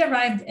newly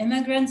arrived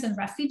immigrants and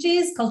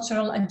refugees,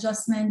 cultural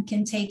adjustment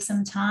can take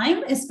some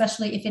time,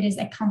 especially if it is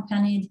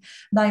accompanied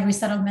by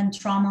resettlement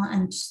trauma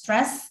and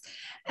stress,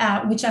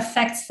 which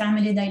affects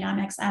family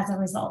dynamics as a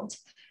result.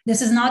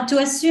 This is not to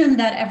assume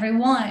that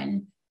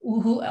everyone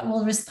who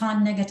will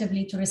respond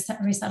negatively to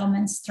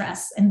resettlement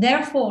stress. And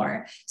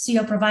therefore,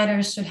 CO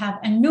providers should have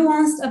a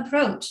nuanced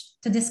approach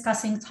to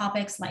discussing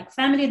topics like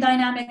family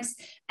dynamics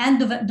and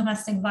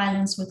domestic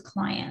violence with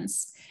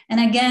clients.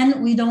 And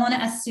again, we don't want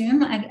to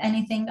assume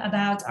anything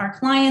about our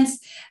clients.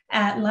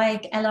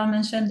 Like Ella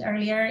mentioned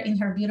earlier in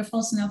her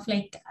beautiful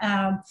snowflake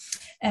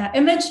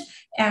image,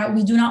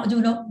 we do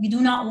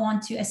not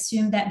want to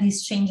assume that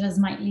these changes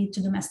might lead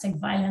to domestic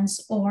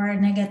violence or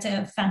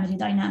negative family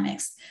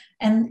dynamics.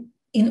 And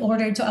in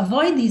order to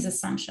avoid these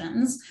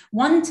assumptions,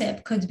 one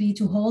tip could be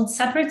to hold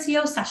separate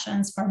CO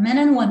sessions for men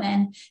and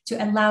women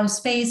to allow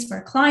space for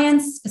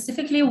clients,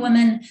 specifically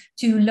women,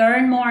 to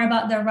learn more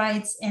about their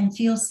rights and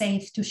feel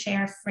safe to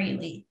share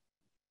freely.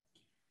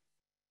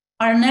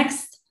 Our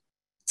next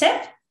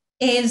tip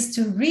is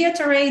to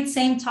reiterate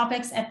same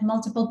topics at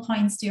multiple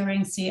points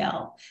during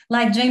CL.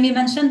 Like Jamie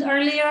mentioned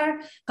earlier,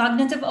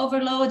 cognitive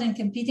overload and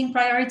competing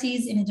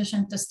priorities, in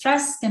addition to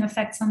stress, can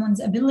affect someone's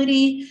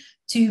ability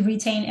to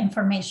retain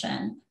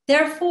information.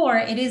 Therefore,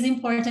 it is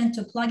important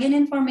to plug in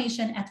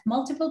information at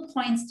multiple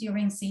points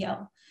during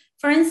CL.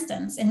 For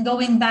instance, in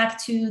going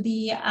back to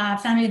the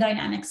family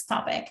dynamics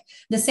topic,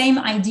 the same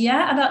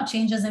idea about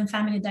changes in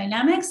family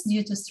dynamics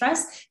due to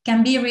stress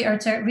can be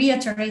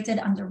reiterated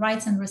under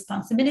rights and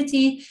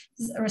responsibilities,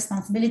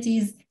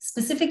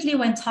 specifically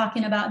when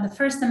talking about the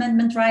First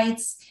Amendment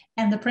rights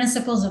and the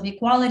principles of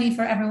equality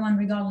for everyone,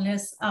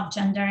 regardless of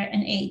gender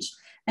and age.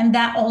 And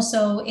that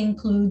also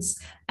includes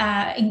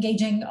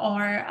engaging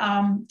or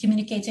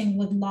communicating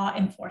with law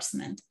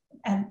enforcement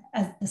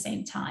at the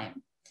same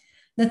time.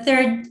 The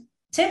third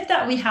tip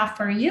that we have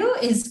for you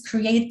is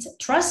create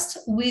trust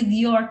with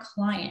your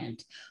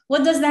client.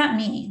 What does that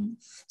mean?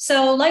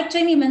 So like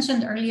Jamie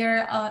mentioned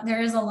earlier,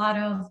 there is a lot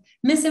of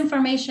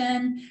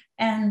misinformation,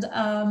 and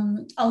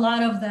a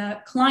lot of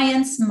the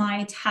clients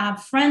might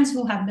have friends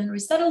who have been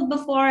resettled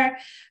before,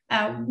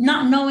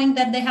 not knowing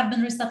that they have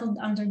been resettled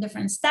under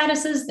different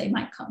statuses.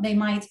 They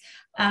might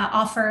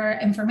offer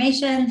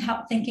information,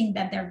 thinking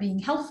that they're being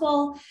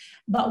helpful.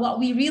 But what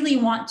we really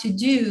want to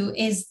do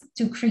is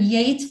to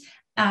create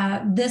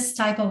this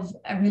type of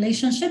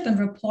relationship and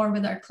rapport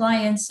with our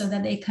clients so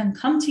that they can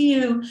come to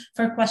you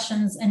for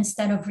questions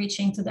instead of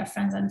reaching to their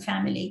friends and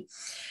family.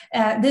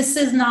 This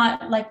is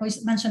not, like we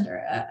mentioned,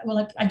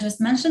 like I just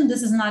mentioned,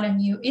 this is not a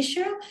new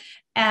issue.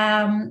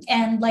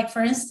 And like,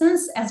 for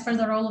instance, as for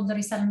the role of the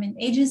resettlement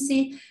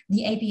agency,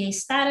 the APA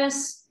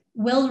status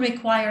will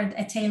require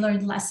a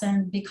tailored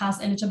lesson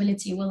because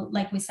eligibility will,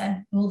 like we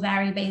said, will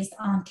vary based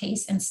on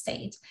case and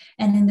state.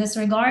 And in this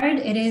regard,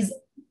 it is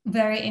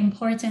very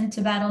important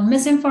to battle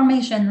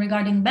misinformation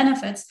regarding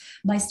benefits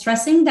by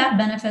stressing that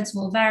benefits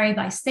will vary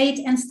by state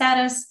and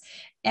status,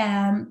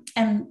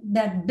 and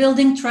that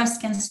building trust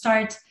can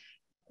start.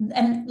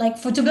 And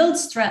like to build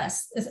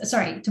trust,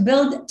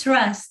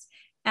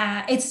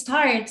 it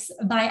starts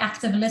by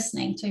active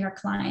listening to your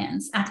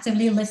clients,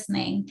 actively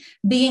listening,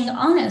 being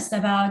honest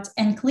about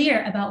and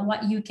clear about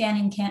what you can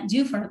and can't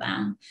do for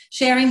them,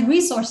 sharing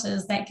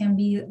resources that can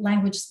be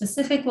language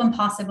specific when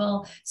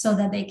possible so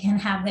that they can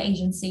have the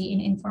agency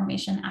in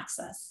information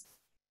access.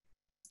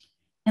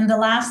 And the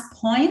last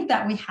point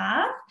that we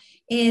have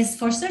is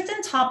for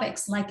certain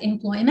topics like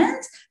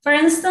employment, for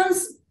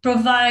instance,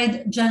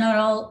 provide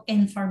general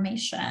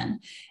information.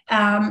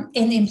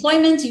 In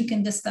employment, you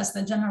can discuss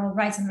the general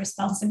rights and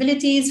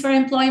responsibilities for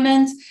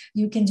employment.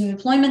 You can do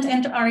employment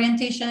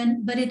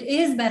orientation, but it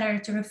is better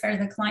to refer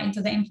the client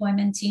to the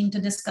employment team to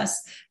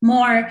discuss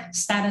more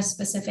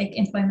status-specific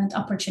employment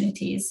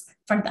opportunities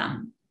for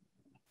them.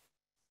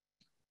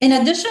 In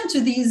addition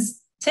to these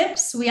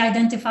tips, we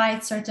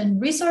identified certain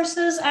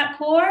resources at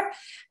CORE,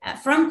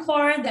 from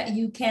CORE, that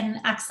you can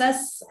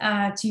access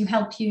to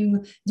help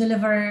you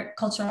deliver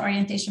cultural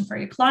orientation for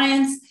your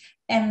clients.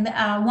 And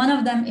one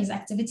of them is our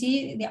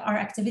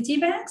activity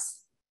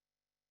banks.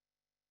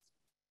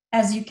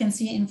 As you can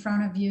see in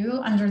front of you,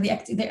 under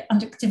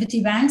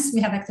activity banks, we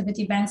have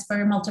activity banks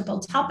for multiple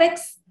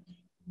topics.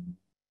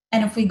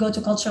 And if we go to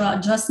cultural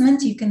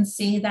adjustment, you can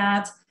see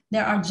that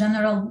there are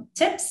general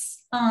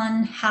tips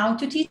on how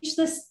to teach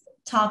this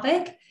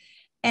topic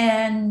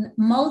and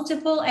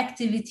multiple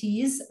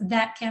activities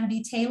that can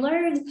be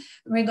tailored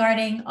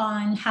regarding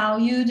on how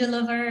you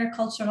deliver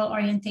cultural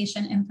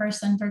orientation in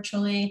person,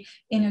 virtually,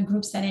 in a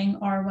group setting,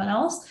 or what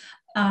else.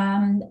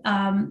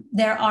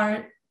 There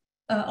are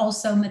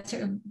also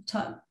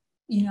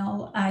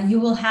you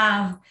will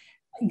have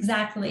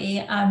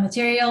exactly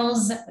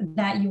materials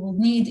that you will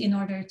need in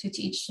order to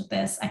teach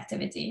this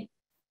activity.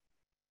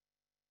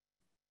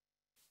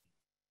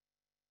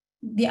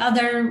 The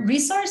other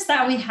resource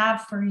that we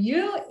have for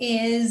you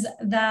is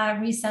the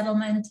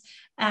resettlement,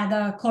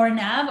 the Core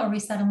Nav or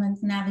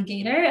Resettlement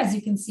Navigator. As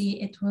you can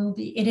see,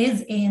 it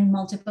is in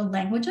multiple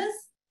languages.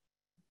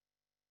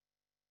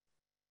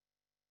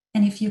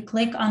 And if you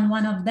click on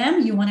one of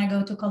them, you want to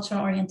go to cultural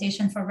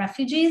orientation for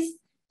refugees.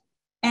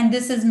 And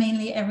this is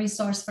mainly a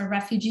resource for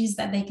refugees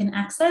that they can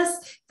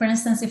access. For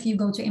instance, if you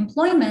go to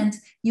employment,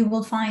 you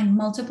will find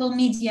multiple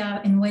media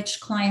in which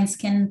clients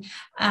can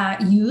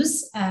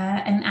use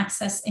and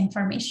access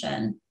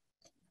information.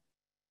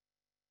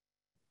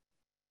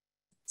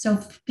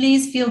 So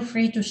please feel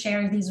free to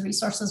share these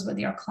resources with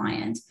your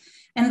client.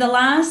 And the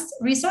last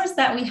resource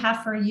that we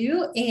have for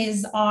you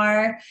is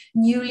our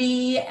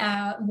newly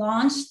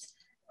launched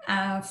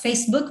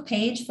Facebook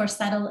page for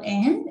Settle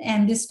In.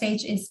 And this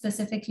page is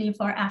specifically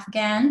for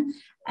Afghan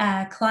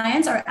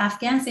clients or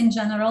Afghans in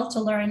general to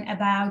learn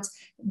about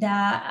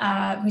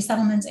the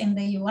resettlement in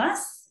the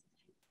US.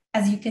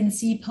 As you can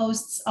see,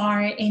 posts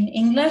are in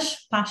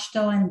English,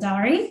 Pashto, and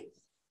Dari.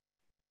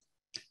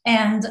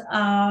 And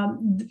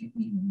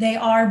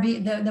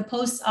the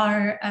posts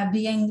are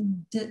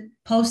being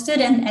posted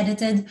and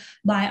edited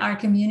by our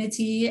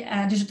community,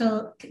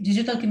 digital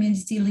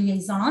community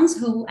liaisons,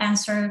 who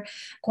answer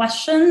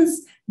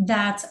questions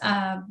that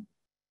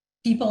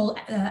people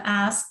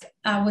ask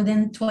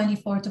within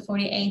 24 to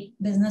 48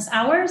 business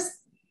hours.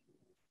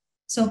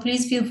 So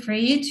please feel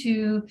free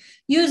to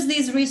use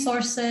these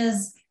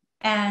resources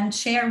and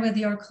share with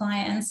your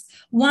clients.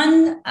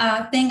 One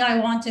thing I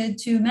wanted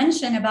to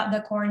mention about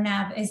the Core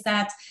Nav is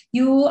that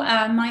you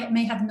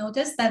may have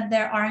noticed that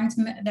there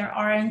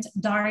aren't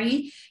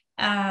Dari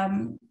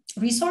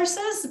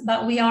resources,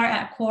 but we are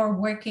at Core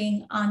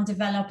working on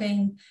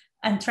developing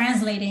and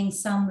translating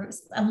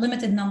a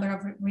limited number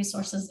of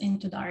resources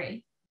into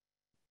Dari.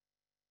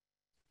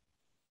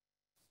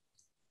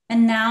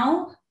 And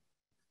now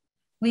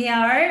we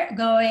are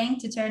going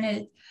to turn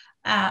it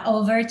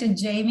over to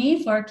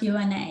Jamie for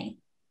Q&A.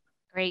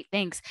 Great,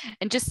 thanks.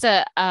 And just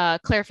a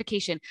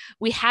clarification,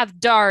 we have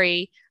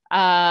Dari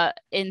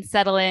in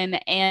Settle-In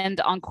and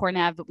on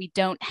CoreNav, but we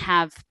don't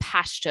have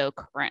Pashto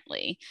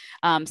currently.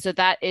 So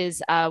that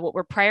is what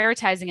we're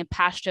prioritizing in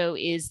Pashto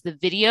is the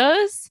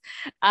videos.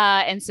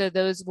 And so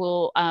those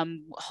will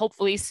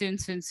hopefully soon,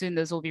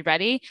 those will be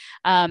ready.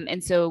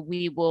 And so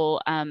we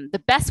will,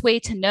 the best way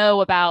to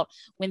know about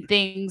when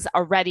things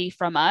are ready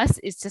from us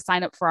is to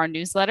sign up for our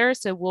newsletter.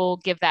 So we'll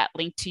give that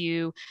link to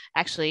you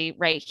actually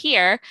right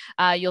here.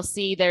 You'll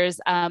see there's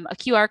a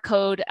QR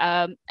code.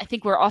 I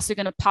think we're also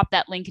going to pop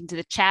that link into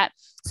the chat.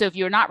 So if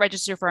you're not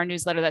registered for our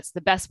newsletter, that's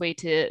the best way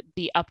to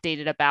be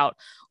updated about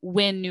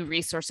when new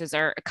resources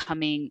are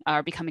becoming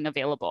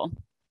available.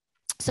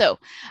 So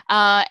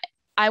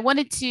I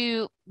wanted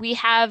to,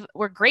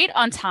 we're great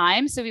on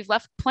time. So we've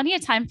left plenty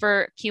of time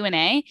for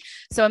Q&A.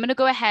 So I'm going to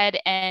go ahead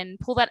and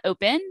pull that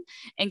open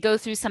and go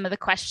through some of the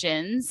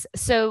questions.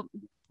 So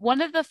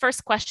one of the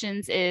first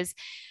questions is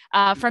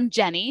from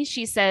Jenny.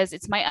 She says,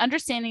 it's my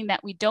understanding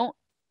that we don't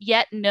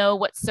yet know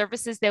what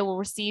services they will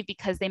receive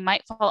because they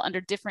might fall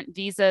under different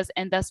visas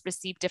and thus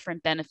receive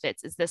different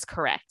benefits. Is this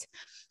correct?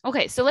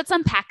 Okay, so let's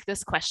unpack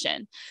this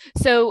question.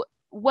 So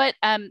what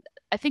I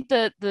think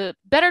the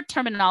better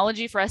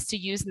terminology for us to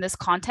use in this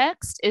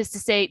context is to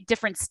say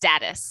different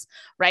status,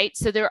 right?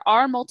 So there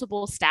are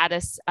multiple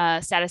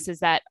statuses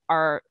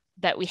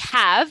that we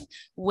have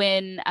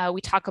when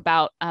we talk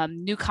about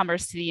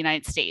newcomers to the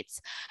United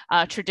States.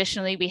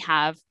 Traditionally, we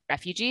have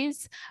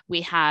refugees, we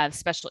have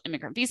special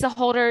immigrant visa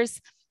holders,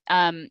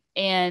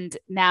 and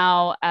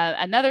now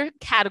another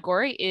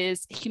category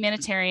is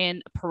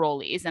humanitarian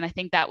parolees. And I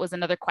think that was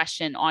another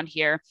question on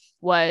here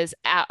was,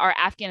 are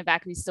Afghan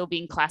evacuees still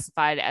being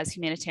classified as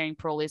humanitarian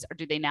parolees, or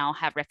do they now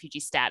have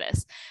refugee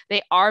status?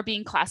 They are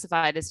being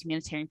classified as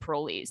humanitarian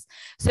parolees.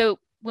 So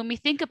when we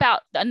think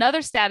about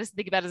another status to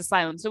think about is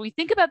asylum. So we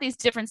think about these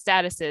different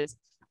statuses.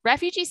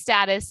 Refugee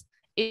status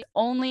is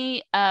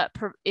only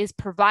is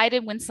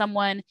provided when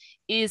someone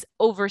is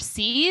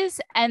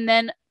overseas and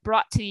then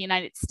brought to the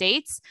United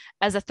States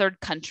as a third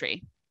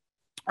country.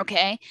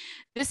 Okay,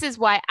 this is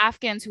why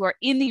Afghans who are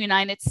in the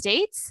United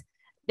States,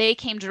 they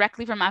came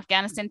directly from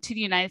Afghanistan to the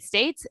United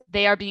States,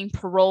 they are being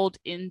paroled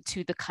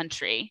into the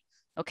country.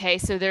 Okay,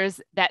 so there's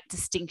that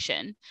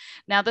distinction.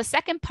 Now, the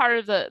second part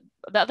of the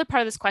other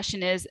part of this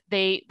question is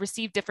they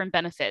receive different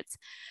benefits.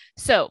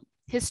 So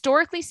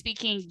historically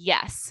speaking,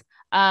 yes,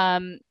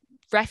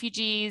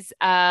 refugees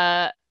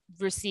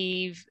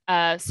receive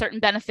certain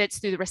benefits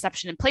through the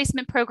reception and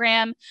placement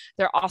program.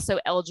 They're also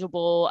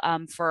eligible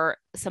for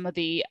some of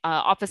the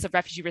Office of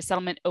Refugee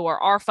Resettlement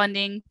ORR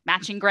funding,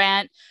 matching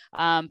grant,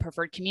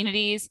 preferred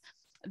communities.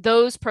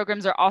 Those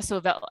programs are also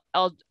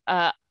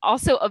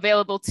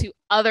available to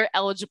other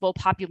eligible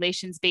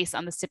populations based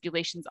on the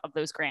stipulations of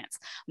those grants.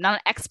 I'm not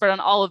an expert on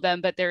all of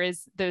them, but there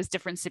is those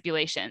different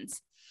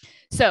stipulations.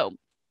 So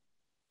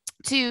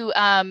to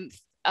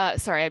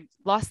sorry, I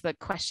lost the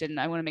question.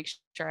 I want to make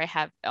sure I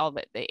have all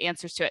the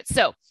answers to it.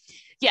 So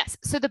yes,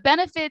 so the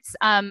benefits,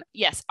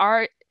 yes,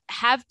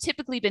 have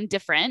typically been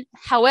different.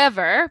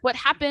 However, what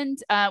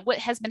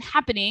has been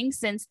happening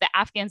since the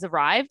Afghans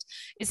arrived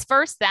is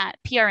first that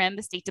PRM,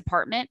 the State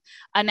Department,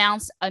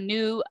 announced a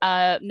new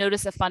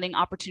notice of funding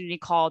opportunity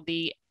called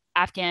the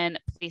Afghan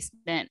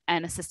Placement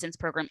and Assistance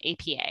Program,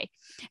 APA.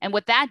 And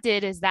what that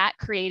did is that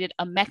created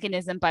a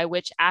mechanism by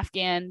which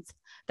Afghans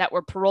that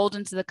were paroled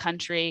into the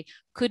country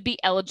could be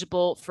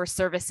eligible for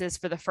services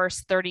for the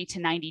first 30 to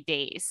 90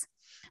 days.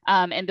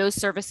 And those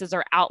services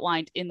are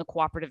outlined in the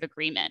cooperative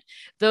agreement.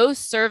 Those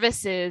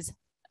services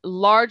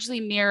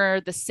largely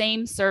mirror the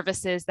same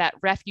services that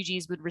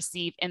refugees would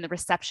receive in the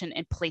reception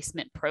and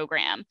placement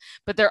program.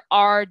 But there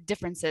are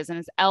differences. And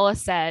as Ella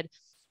said,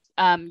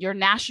 your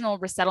National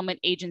Resettlement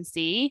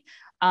Agency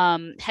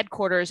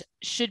headquarters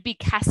should be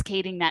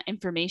cascading that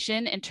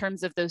information in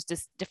terms of those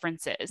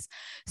differences.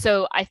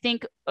 So I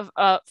think,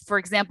 for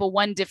example,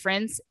 one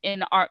difference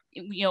in our,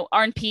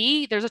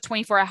 RNP, there's a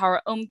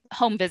 24-hour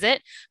home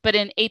visit, but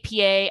in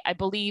APA, I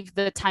believe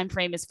the time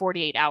frame is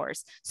 48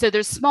 hours. So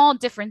there's small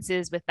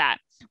differences with that.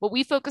 What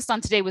we focused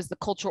on today was the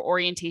cultural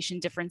orientation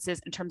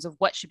differences in terms of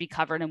what should be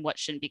covered and what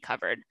shouldn't be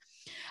covered.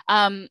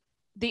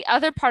 The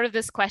other part of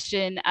this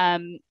question,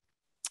 I'm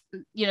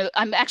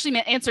actually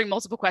answering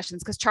multiple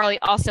questions because Charlie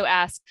also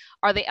asked,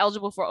 are they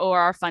eligible for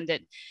ORR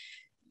funding?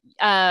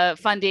 How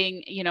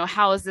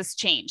has this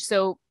changed?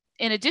 So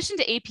in addition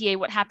to APA,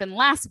 what happened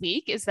last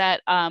week is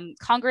that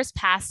Congress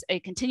passed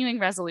a continuing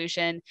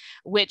resolution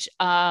which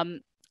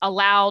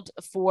allowed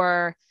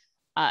for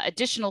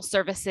additional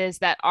services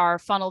that are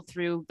funneled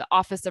through the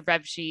Office of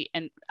Refugee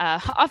and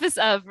Office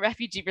of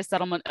Refugee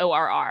Resettlement,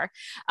 ORR.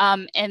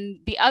 And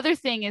the other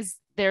thing is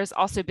there's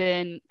also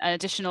been an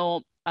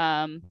additional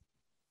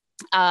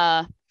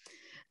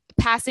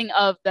passing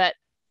of that.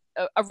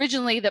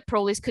 Originally, that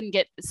parolees couldn't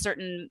get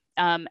certain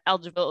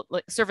eligible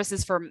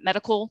services for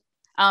medical,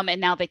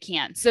 and now they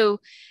can. So,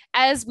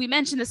 as we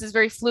mentioned, this is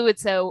very fluid.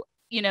 So,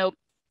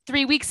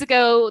 3 weeks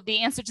ago,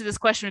 the answer to this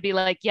question would be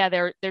like, yeah,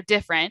 they're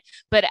different.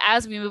 But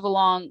as we move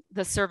along,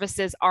 the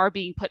services are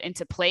being put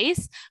into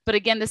place. But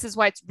again, this is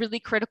why it's really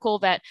critical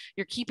that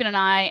you're keeping an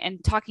eye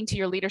and talking to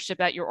your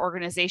leadership at your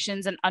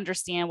organizations and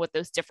understand what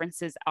those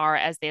differences are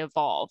as they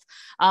evolve.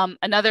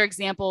 Another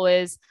example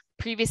is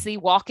previously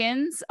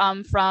walk-ins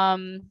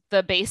from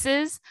the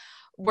bases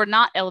were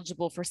not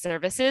eligible for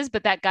services,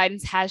 but that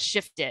guidance has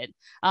shifted.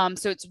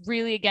 So it's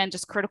really, again,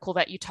 just critical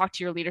that you talk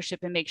to your leadership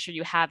and make sure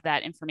you have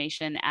that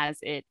information as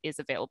it is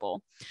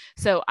available.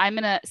 So I'm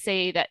going to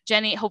say that,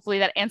 Jenny, hopefully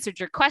that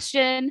answered your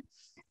question.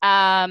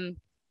 Let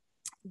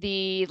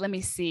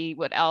me see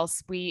what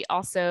else. We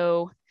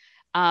also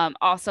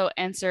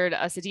answered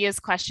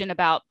Sadia's question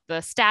about the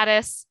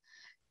status,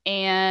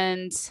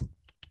 and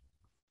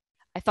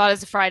I thought it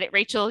was a Friday.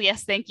 Rachel,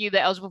 yes, thank you.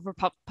 The eligible for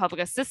public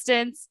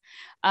assistance.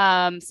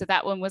 So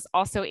that one was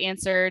also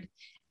answered.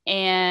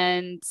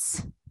 And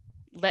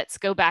let's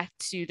go back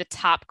to the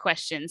top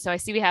question. So I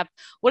see we have,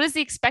 what is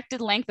the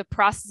expected length of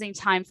processing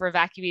time for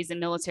evacuees in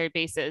military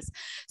bases?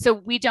 So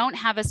we don't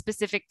have a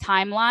specific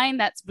timeline.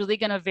 That's really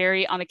going to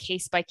vary on a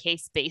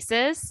case-by-case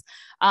basis.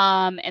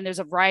 And there's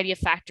a variety of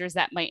factors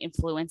that might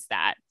influence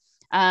that.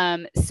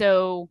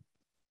 So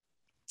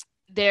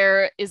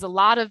there is a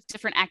lot of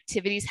different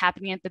activities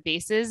happening at the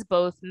bases,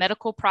 both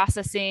medical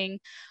processing,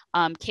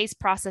 case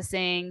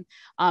processing,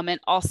 and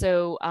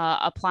also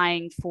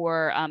applying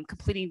for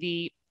completing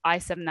the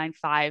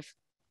I-795,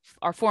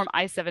 our form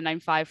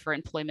I-795 for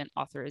employment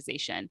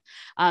authorization.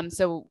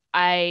 So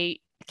I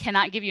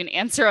cannot give you an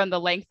answer on the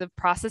length of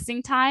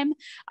processing time.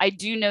 I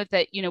do note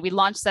that, we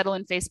launched Settle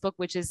in Facebook,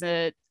 which is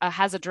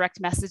has a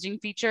direct messaging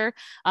feature.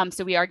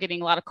 So we are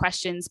getting a lot of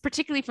questions,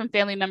 particularly from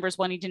family members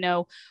wanting to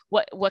know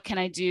what can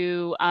I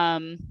do?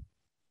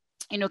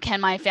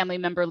 Can my family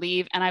member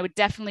leave? And I would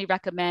definitely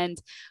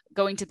recommend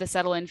going to the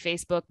Settle in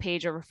Facebook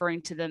page or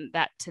referring to them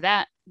to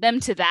that.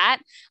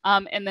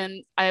 And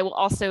then I will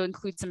also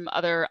include some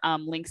other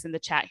links in the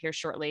chat here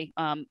shortly.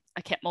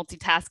 I can't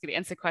multitask and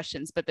answer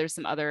questions, but there's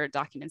some other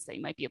documents that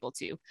you might be able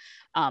to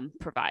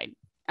provide.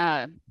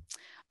 All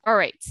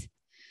right.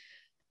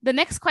 The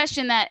next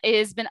question that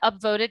has been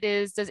upvoted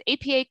is, does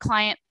APA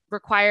client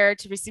required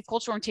to receive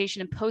cultural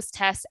orientation and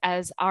post-test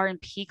as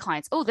RMP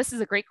clients? Oh, this is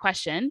a great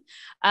question.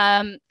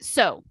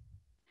 So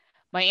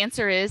my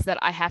answer is that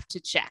I have to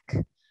check,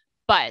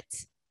 but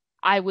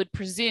I would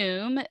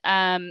presume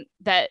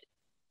that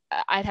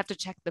I'd have to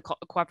check the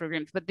cooperative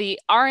agreement, but the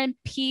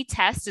RMP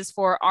test is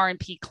for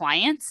RMP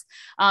clients.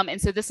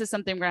 And so this is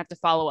something we're gonna have to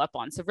follow up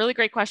on. So really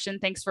great question.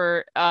 Thanks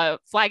for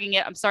flagging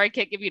it. I'm sorry, I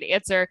can't give you an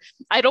answer.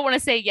 I don't wanna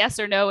say yes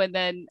or no, and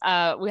then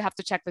we have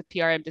to check with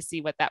PRM to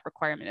see what that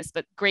requirement is,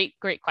 but great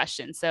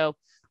question. So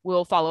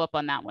we'll follow up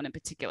on that one in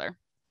particular.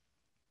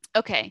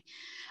 Okay.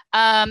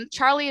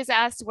 Charlie has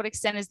asked, to what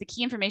extent is the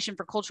key information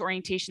for cultural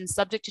orientation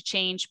subject to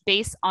change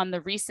based on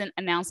the recent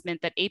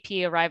announcement that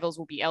APA arrivals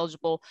will be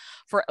eligible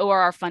for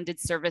ORR funded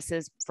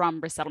services from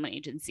resettlement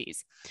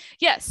agencies?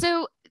 Yeah,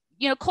 so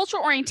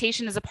cultural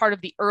orientation is a part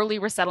of the early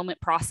resettlement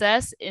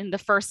process in the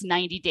first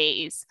 90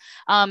 days.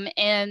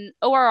 And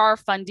ORR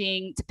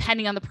funding,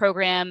 depending on the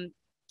program,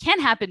 can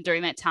happen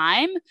during that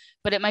time,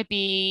 but it might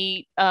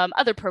be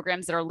other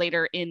programs that are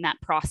later in that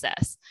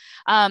process.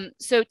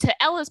 So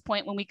to Ella's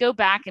point, when we go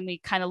back and we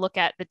kind of look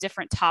at the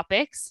different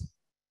topics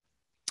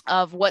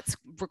of what's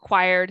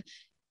required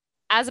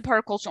as a part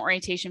of cultural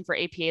orientation for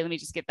APA, let me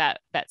just get that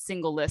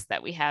single list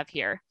that we have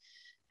here.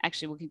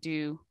 Actually,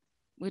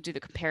 we'll do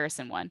the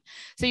comparison one.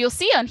 So you'll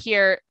see on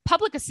here,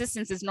 public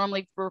assistance is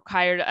normally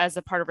required as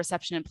a part of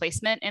reception and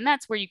placement. And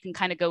that's where you can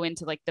kind of go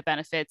into like the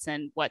benefits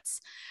and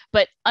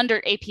but under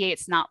APA,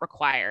 it's not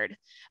required.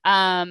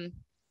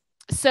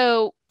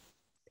 So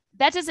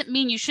that doesn't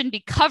mean you shouldn't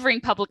be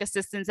covering public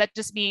assistance. That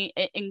just means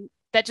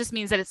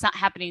that it's not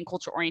happening in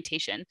cultural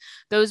orientation.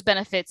 Those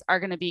benefits are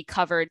going to be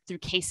covered through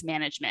case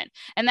management.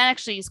 And that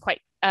actually is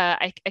quite,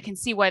 I can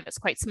see why that's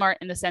quite smart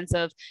in the sense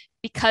of,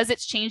 because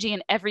it's changing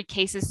and every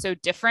case is so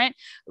different,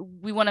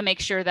 we want to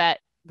make sure that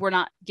we're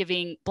not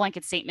giving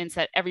blanket statements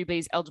that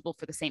everybody's eligible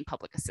for the same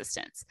public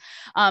assistance.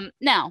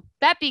 Now,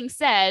 that being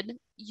said,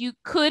 you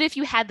could, if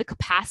you had the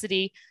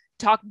capacity,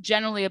 talk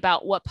generally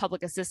about what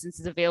public assistance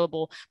is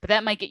available, but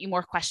that might get you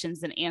more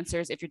questions than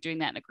answers if you're doing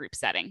that in a group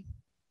setting.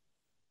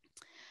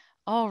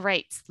 All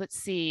right, let's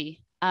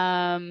see.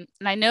 And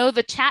I know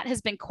the chat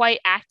has been quite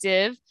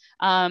active,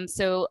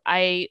 so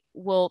I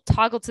will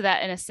toggle to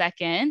that in a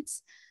second.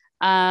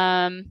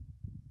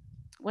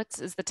 What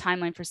is the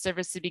timeline for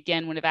service to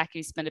begin when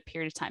evacuees spend a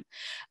period of time?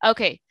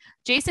 Okay,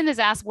 Jason has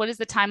asked, what is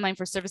the timeline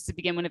for service to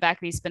begin when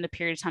evacuees spend a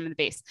period of time in the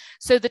base?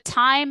 So the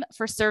time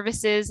for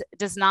services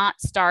does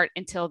not start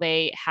until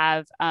they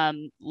have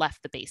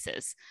left the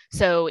bases.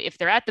 So if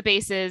they're at the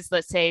bases,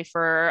 let's say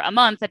for a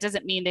month, that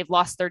doesn't mean they've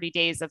lost 30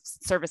 days of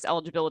service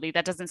eligibility.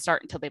 That doesn't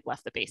start until they've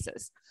left the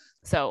bases.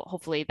 So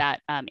hopefully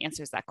that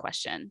answers that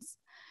question.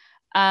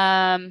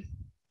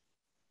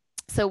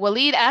 So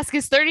Waleed asks,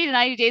 is 30 to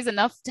 90 days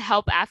enough to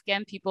help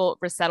Afghan people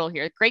resettle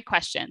here? Great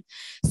question.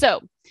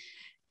 So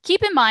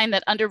Keep in mind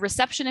that under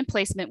reception and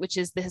placement, which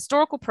is the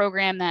historical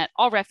program that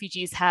all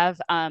refugees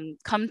have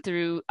come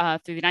through the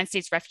United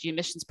States Refugee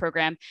Admissions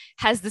Program,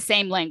 has the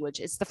same language.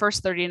 It's the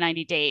first 30 to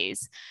 90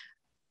 days.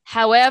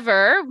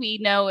 However, we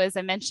know, as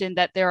I mentioned,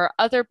 that there are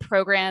other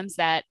programs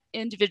that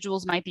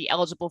individuals might be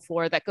eligible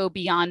for that go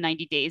beyond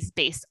 90 days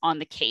based on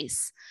the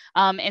case.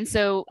 And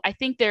so I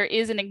think there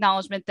is an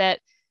acknowledgement that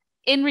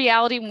in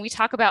reality, when we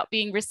talk about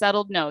being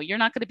resettled, no, you're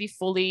not going to be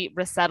fully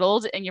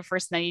resettled in your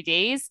first 90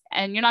 days,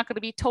 and you're not going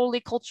to be totally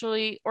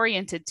culturally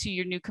oriented to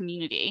your new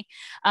community.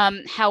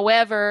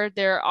 However,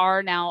 there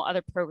are now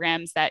other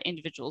programs that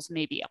individuals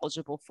may be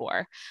eligible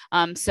for.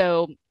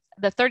 So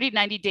the 30 to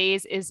 90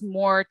 days is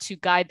more to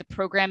guide the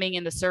programming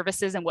and the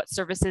services and what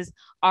services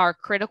are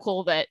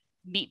critical that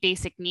meet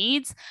basic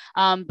needs.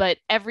 But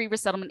every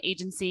resettlement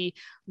agency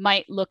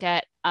might look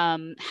at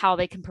how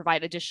they can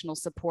provide additional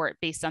support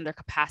based on their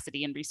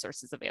capacity and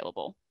resources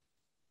available.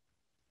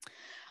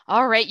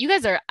 All right, you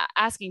guys are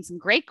asking some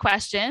great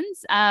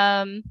questions.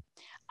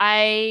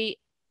 I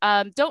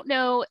don't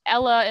know,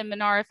 Ella and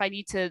Manar, if I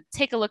need to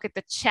take a look at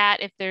the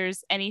chat, if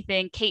there's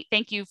anything. Kate,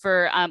 thank you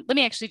for, let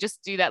me actually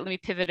just do that. Let me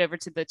pivot over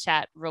to the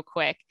chat real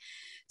quick.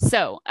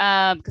 So,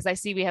 because I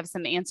see we have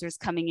some answers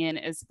coming in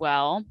as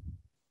well.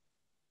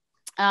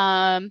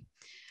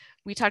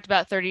 We talked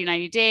about 30 to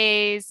 90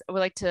 days. I would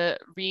like to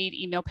read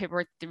email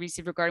paperwork they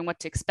receive regarding what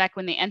to expect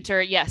when they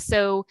enter. Yes,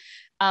 so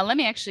let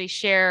me actually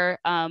share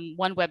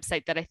one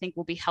website that I think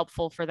will be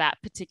helpful for that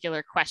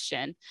particular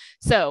question.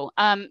 So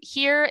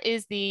here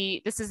is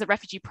this is the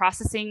Refugee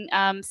Processing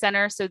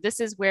Center. So this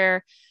is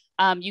where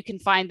you can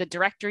find the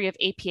directory of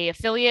APA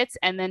affiliates.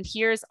 And then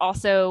here's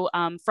also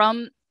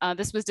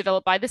this was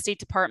developed by the State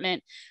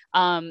Department,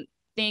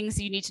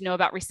 things you need to know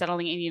about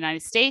resettling in the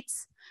United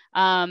States.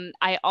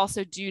 I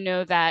also do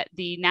know that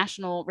the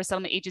national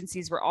resettlement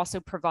agencies were also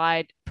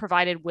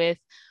provided with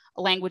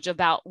a language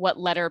about what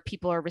letter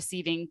people are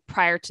receiving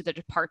prior to the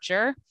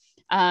departure.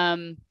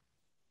 And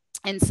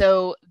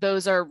so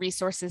those are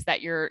resources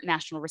that your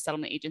national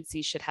resettlement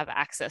agency should have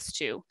access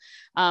to.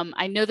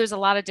 I know there's a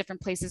lot of different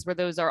places where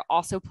those are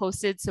also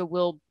posted, so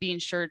we'll be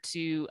ensured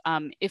to,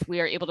 if we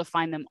are able to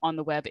find them on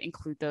the web,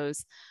 include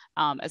those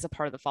as a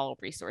part of the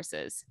follow-up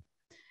resources.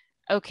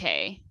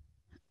 Okay.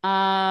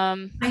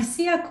 I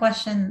see a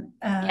question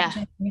from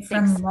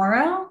thanks.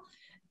 Laurel.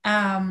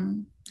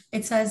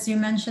 It says, you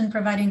mentioned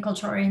providing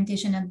cultural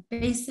orientation at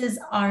bases.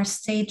 Our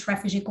state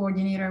refugee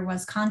coordinator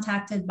was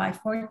contacted by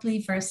Fort Lee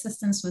for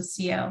assistance with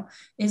CO.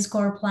 Is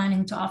CORE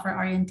planning to offer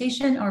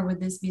orientation, or would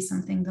this be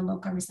something the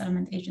local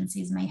resettlement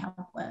agencies may help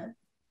with?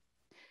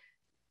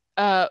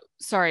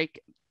 Sorry,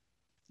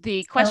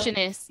 the question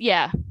is,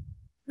 yeah.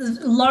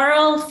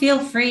 Laurel, feel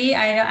free.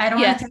 I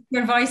don't want to take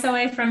your voice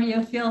away from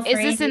you. Feel free. Is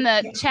this in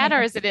the chat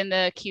or is it in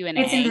the Q&A?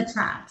 It's in the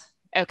chat.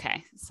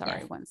 Okay,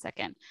 sorry, 1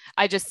 second.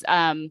 I just,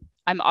 I'm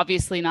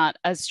obviously not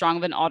as strong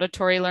of an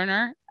auditory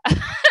learner.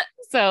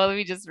 So let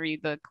me just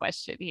read the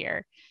question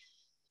here.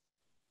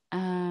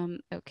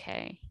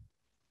 Okay.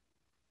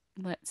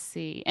 Let's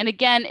see. And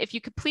again, if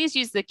you could please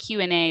use the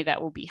Q&A,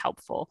 that will be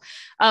helpful.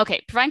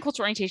 Okay, providing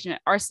cultural orientation.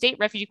 Our state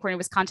refugee coordinator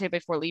was contacted by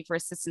Fort Lee for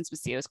assistance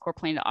with COs. CORE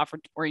planning to offer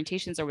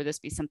orientations, or would this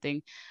be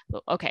something?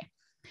 Okay.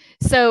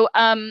 So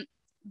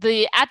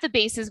at the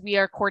bases, we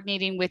are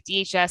coordinating with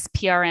DHS,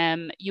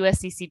 PRM,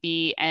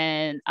 USCCB,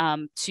 and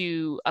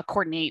to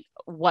coordinate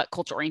what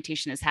cultural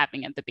orientation is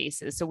happening at the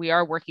bases. So we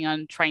are working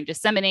on trying to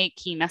disseminate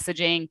key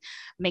messaging,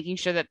 making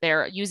sure that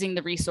they're using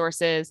the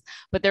resources,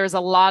 but there's a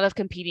lot of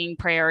competing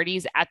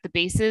priorities at the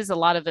bases, a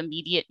lot of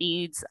immediate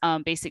needs,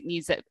 basic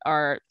needs that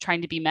are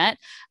trying to be met.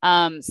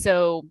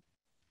 So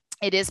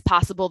it is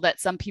possible that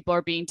some people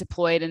are being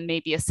deployed and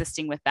maybe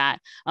assisting with that,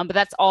 but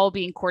that's all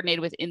being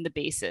coordinated within the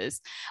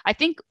bases. I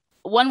think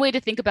one way to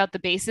think about the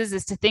bases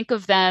is to think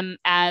of them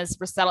as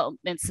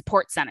resettlement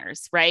support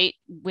centers, right?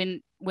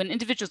 When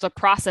individuals are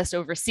processed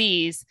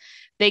overseas,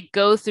 they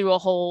go through a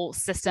whole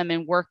system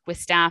and work with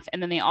staff,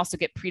 and then they also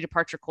get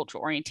pre-departure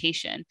cultural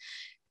orientation.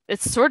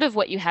 It's sort of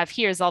what you have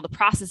here is all the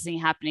processing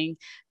happening,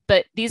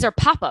 but these are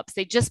pop-ups.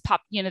 They just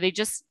pop,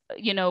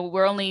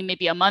 we're only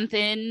maybe a month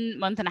and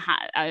a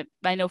half.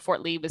 I know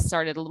Fort Lee was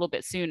started a little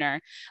bit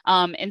sooner.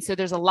 And so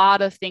there's a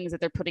lot of things that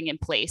they're putting in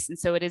place. And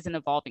so it is an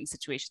evolving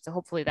situation. So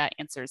hopefully that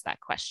answers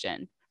that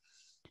question.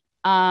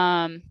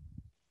 Okay.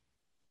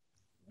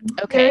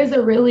 There is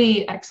a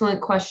really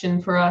excellent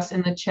question for us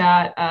in the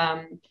chat.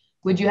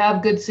 Would you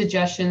have good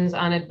suggestions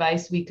on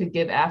advice we could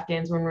give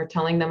Afghans when we're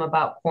telling them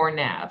about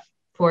CoreNav?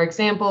 For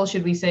example,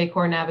 should we say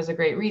CoreNav is a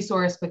great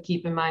resource, but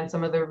keep in mind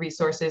some of the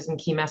resources and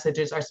key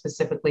messages are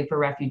specifically for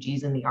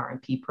refugees in the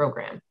RMP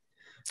program?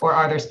 Or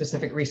are there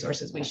specific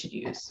resources we should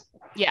use?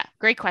 Yeah,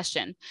 great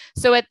question.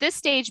 So at this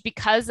stage,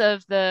 because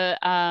of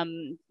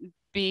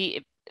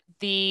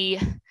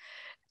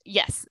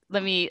yes,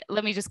 let me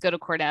just go to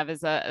CoreNav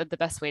as the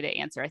best way to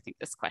answer, I think,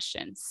 this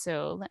question.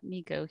 So let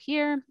me go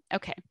here.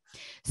 Okay,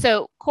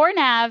 so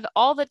CoreNav,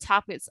 all the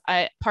topics.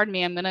 Pardon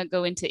me, I'm going to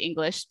go into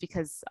English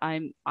because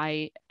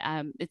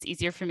it's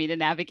easier for me to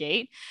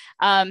navigate.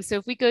 So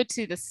if we go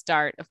to the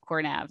start of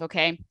CoreNav,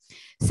 okay,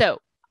 so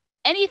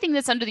anything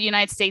that's under the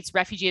United States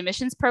Refugee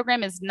Admissions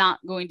Program is not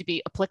going to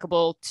be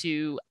applicable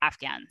to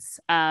Afghans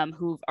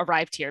who've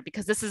arrived here,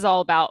 because this is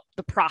all about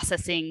the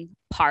processing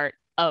part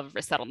of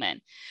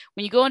resettlement.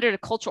 When you go under the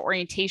cultural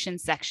orientation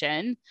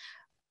section,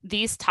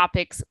 these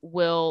topics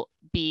will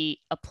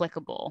be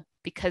applicable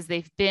because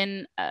they've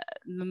been,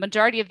 the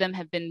majority of them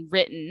have been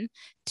written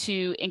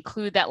to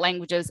include that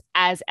language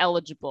as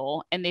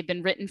eligible, and they've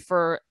been written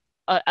for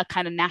a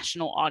kind of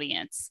national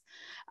audience.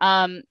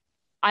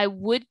 I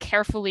would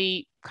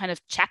carefully kind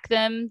of check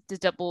them to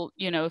double,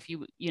 if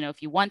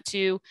you want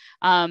to.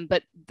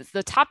 But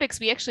the topics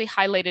we actually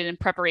highlighted in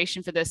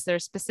preparation for this, there are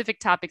specific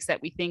topics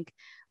that we think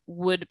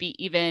would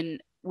be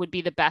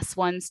the best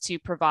ones to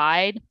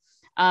provide.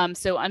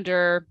 So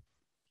under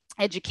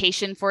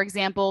education, for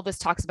example, this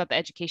talks about the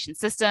education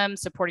system,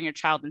 supporting your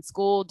child in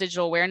school,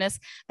 digital awareness.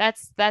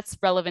 That's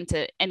relevant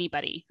to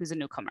anybody who's a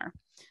newcomer.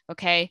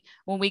 Okay.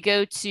 When we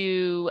go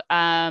to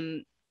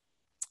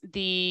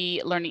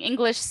the learning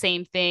English,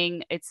 same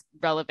thing, it's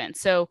relevant.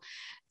 So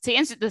to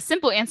answer, the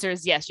simple answer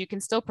is yes, you can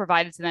still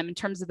provide it to them. In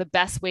terms of the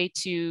best way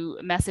to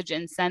message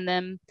and send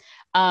them,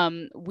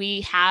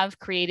 we have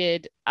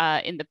created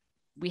palm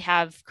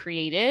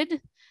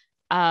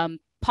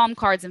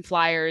cards and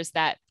flyers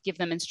that give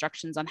them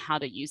instructions on how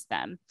to use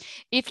them.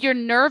 If you're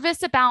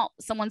nervous about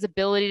someone's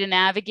ability to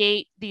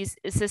navigate these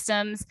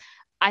systems,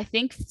 I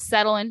think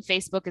Settle in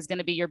Facebook is going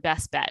to be your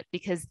best bet,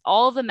 because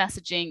all of the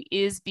messaging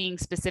is being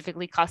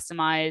specifically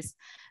customized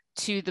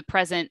to the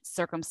present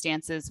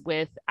circumstances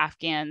with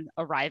Afghan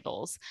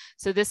arrivals.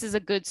 So this is a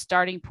good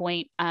starting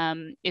point.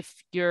 If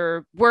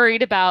you're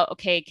worried about,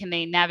 okay, can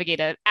they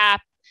navigate an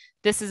app?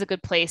 This is a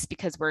good place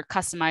because we're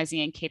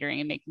customizing and catering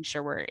and making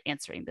sure we're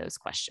answering those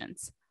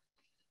questions.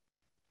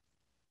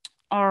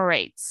 All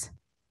right.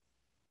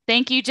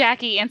 Thank you,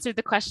 Jackie. Answered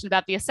the question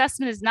about the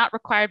assessment is not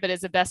required, but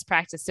is a best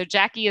practice. So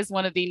Jackie is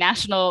one of the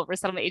National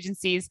Resettlement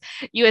Agencies,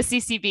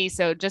 USCCB.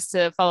 So just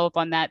to follow up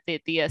on that,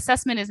 the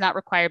assessment is not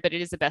required, but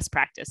it is a best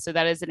practice. So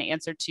that is an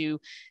answer to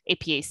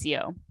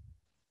APACO.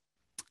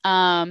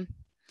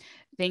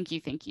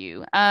 Thank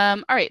you.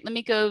 All right, let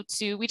me go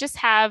to, we just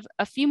have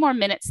a few more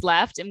minutes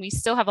left and we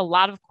still have a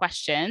lot of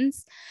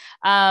questions.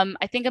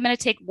 I think I'm going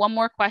to take one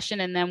more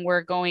question and then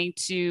we're going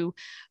to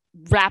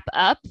wrap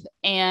up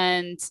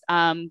and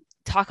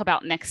talk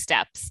about next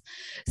steps.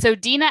 So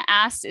Dina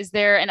asked, is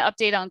there an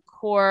update on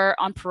CORE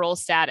on parole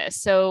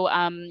status? So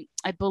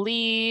I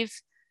believe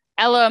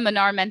Ella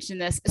Manar mentioned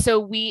this. So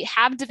we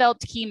have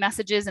developed key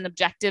messages and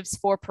objectives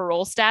for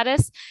parole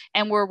status,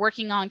 and we're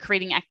working on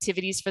creating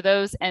activities for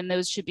those, and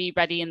those should be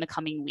ready in the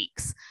coming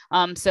weeks.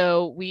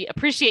 So we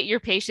appreciate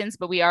your patience,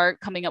 but we are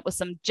coming up with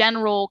some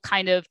general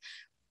kind of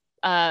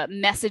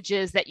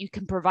messages that you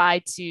can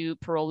provide to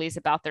parolees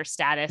about their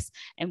status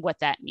and what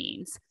that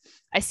means.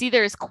 I see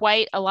there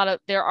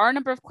are a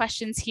number of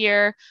questions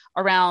here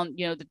around,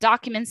 the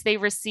documents they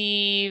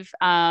receive,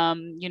 how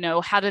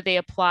do they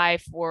apply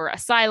for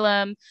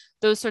asylum,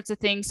 those sorts of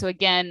things. So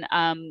again,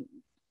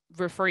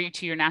 refer you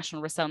to your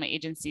national resettlement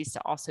agencies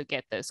to also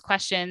get those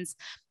questions.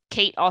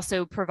 Kate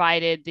also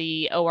provided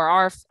the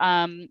ORR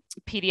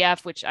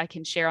PDF, which I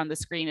can share on the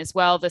screen as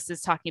well. This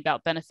is talking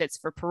about benefits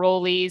for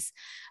parolees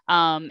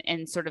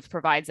and sort of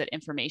provides that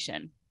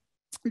information.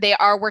 They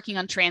are working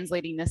on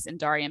translating this in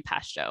Dari and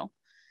Pashto.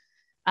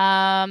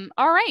 All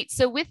right,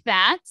 so with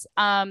that,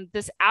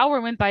 this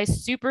hour went by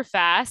super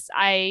fast.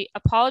 I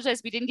apologize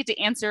we didn't get to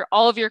answer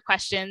all of your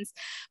questions,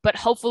 but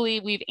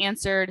hopefully we've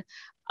answered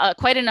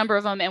quite a number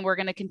of them, and we're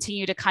going to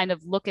continue to kind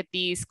of look at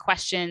these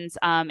questions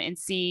and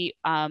see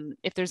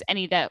if there's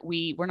any that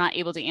we were not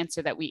able to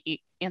answer that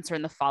we answer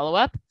in the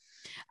follow-up.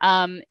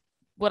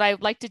 What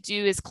I'd like to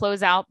do is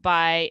close out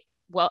by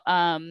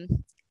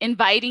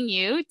inviting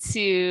you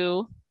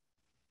to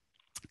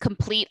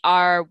complete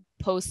our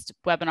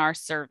post-webinar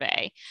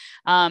survey.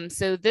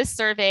 So this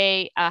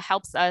survey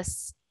helps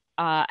us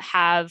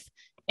have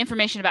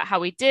information about how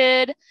we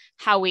did,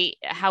 how we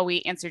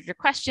answered your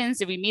questions,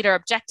 did we meet our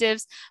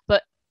objectives,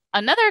 but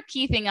another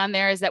key thing on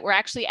there is that we're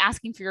actually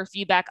asking for your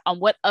feedback on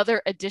what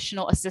other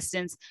additional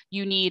assistance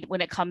you need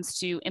when it comes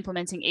to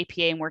implementing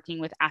APA and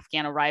working with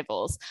Afghan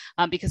arrivals,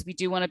 because we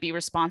do want to be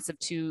responsive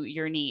to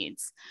your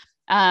needs.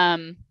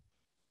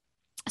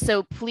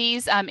 So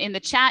please, in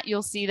the chat,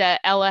 you'll see that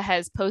Ella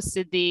has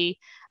posted the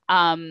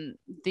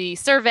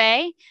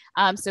survey.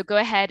 So go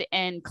ahead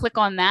and click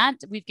on that.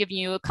 We've given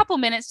you a couple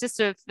minutes just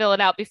to fill it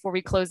out before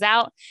we close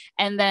out.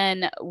 And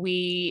then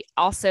we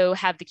also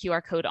have the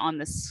QR code on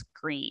the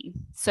screen.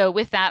 So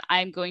with that,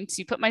 I'm going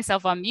to put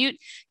myself on mute,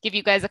 give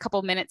you guys a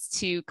couple minutes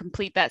to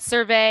complete that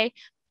survey.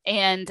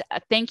 And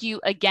thank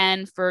you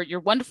again for your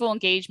wonderful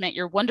engagement,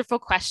 your wonderful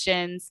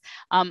questions.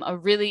 I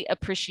really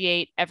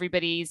appreciate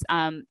everybody's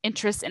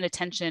interest and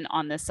attention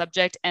on this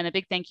subject. And a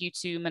big thank you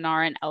to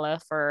Manar and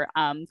Ella for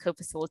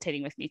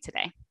co-facilitating with me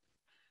today.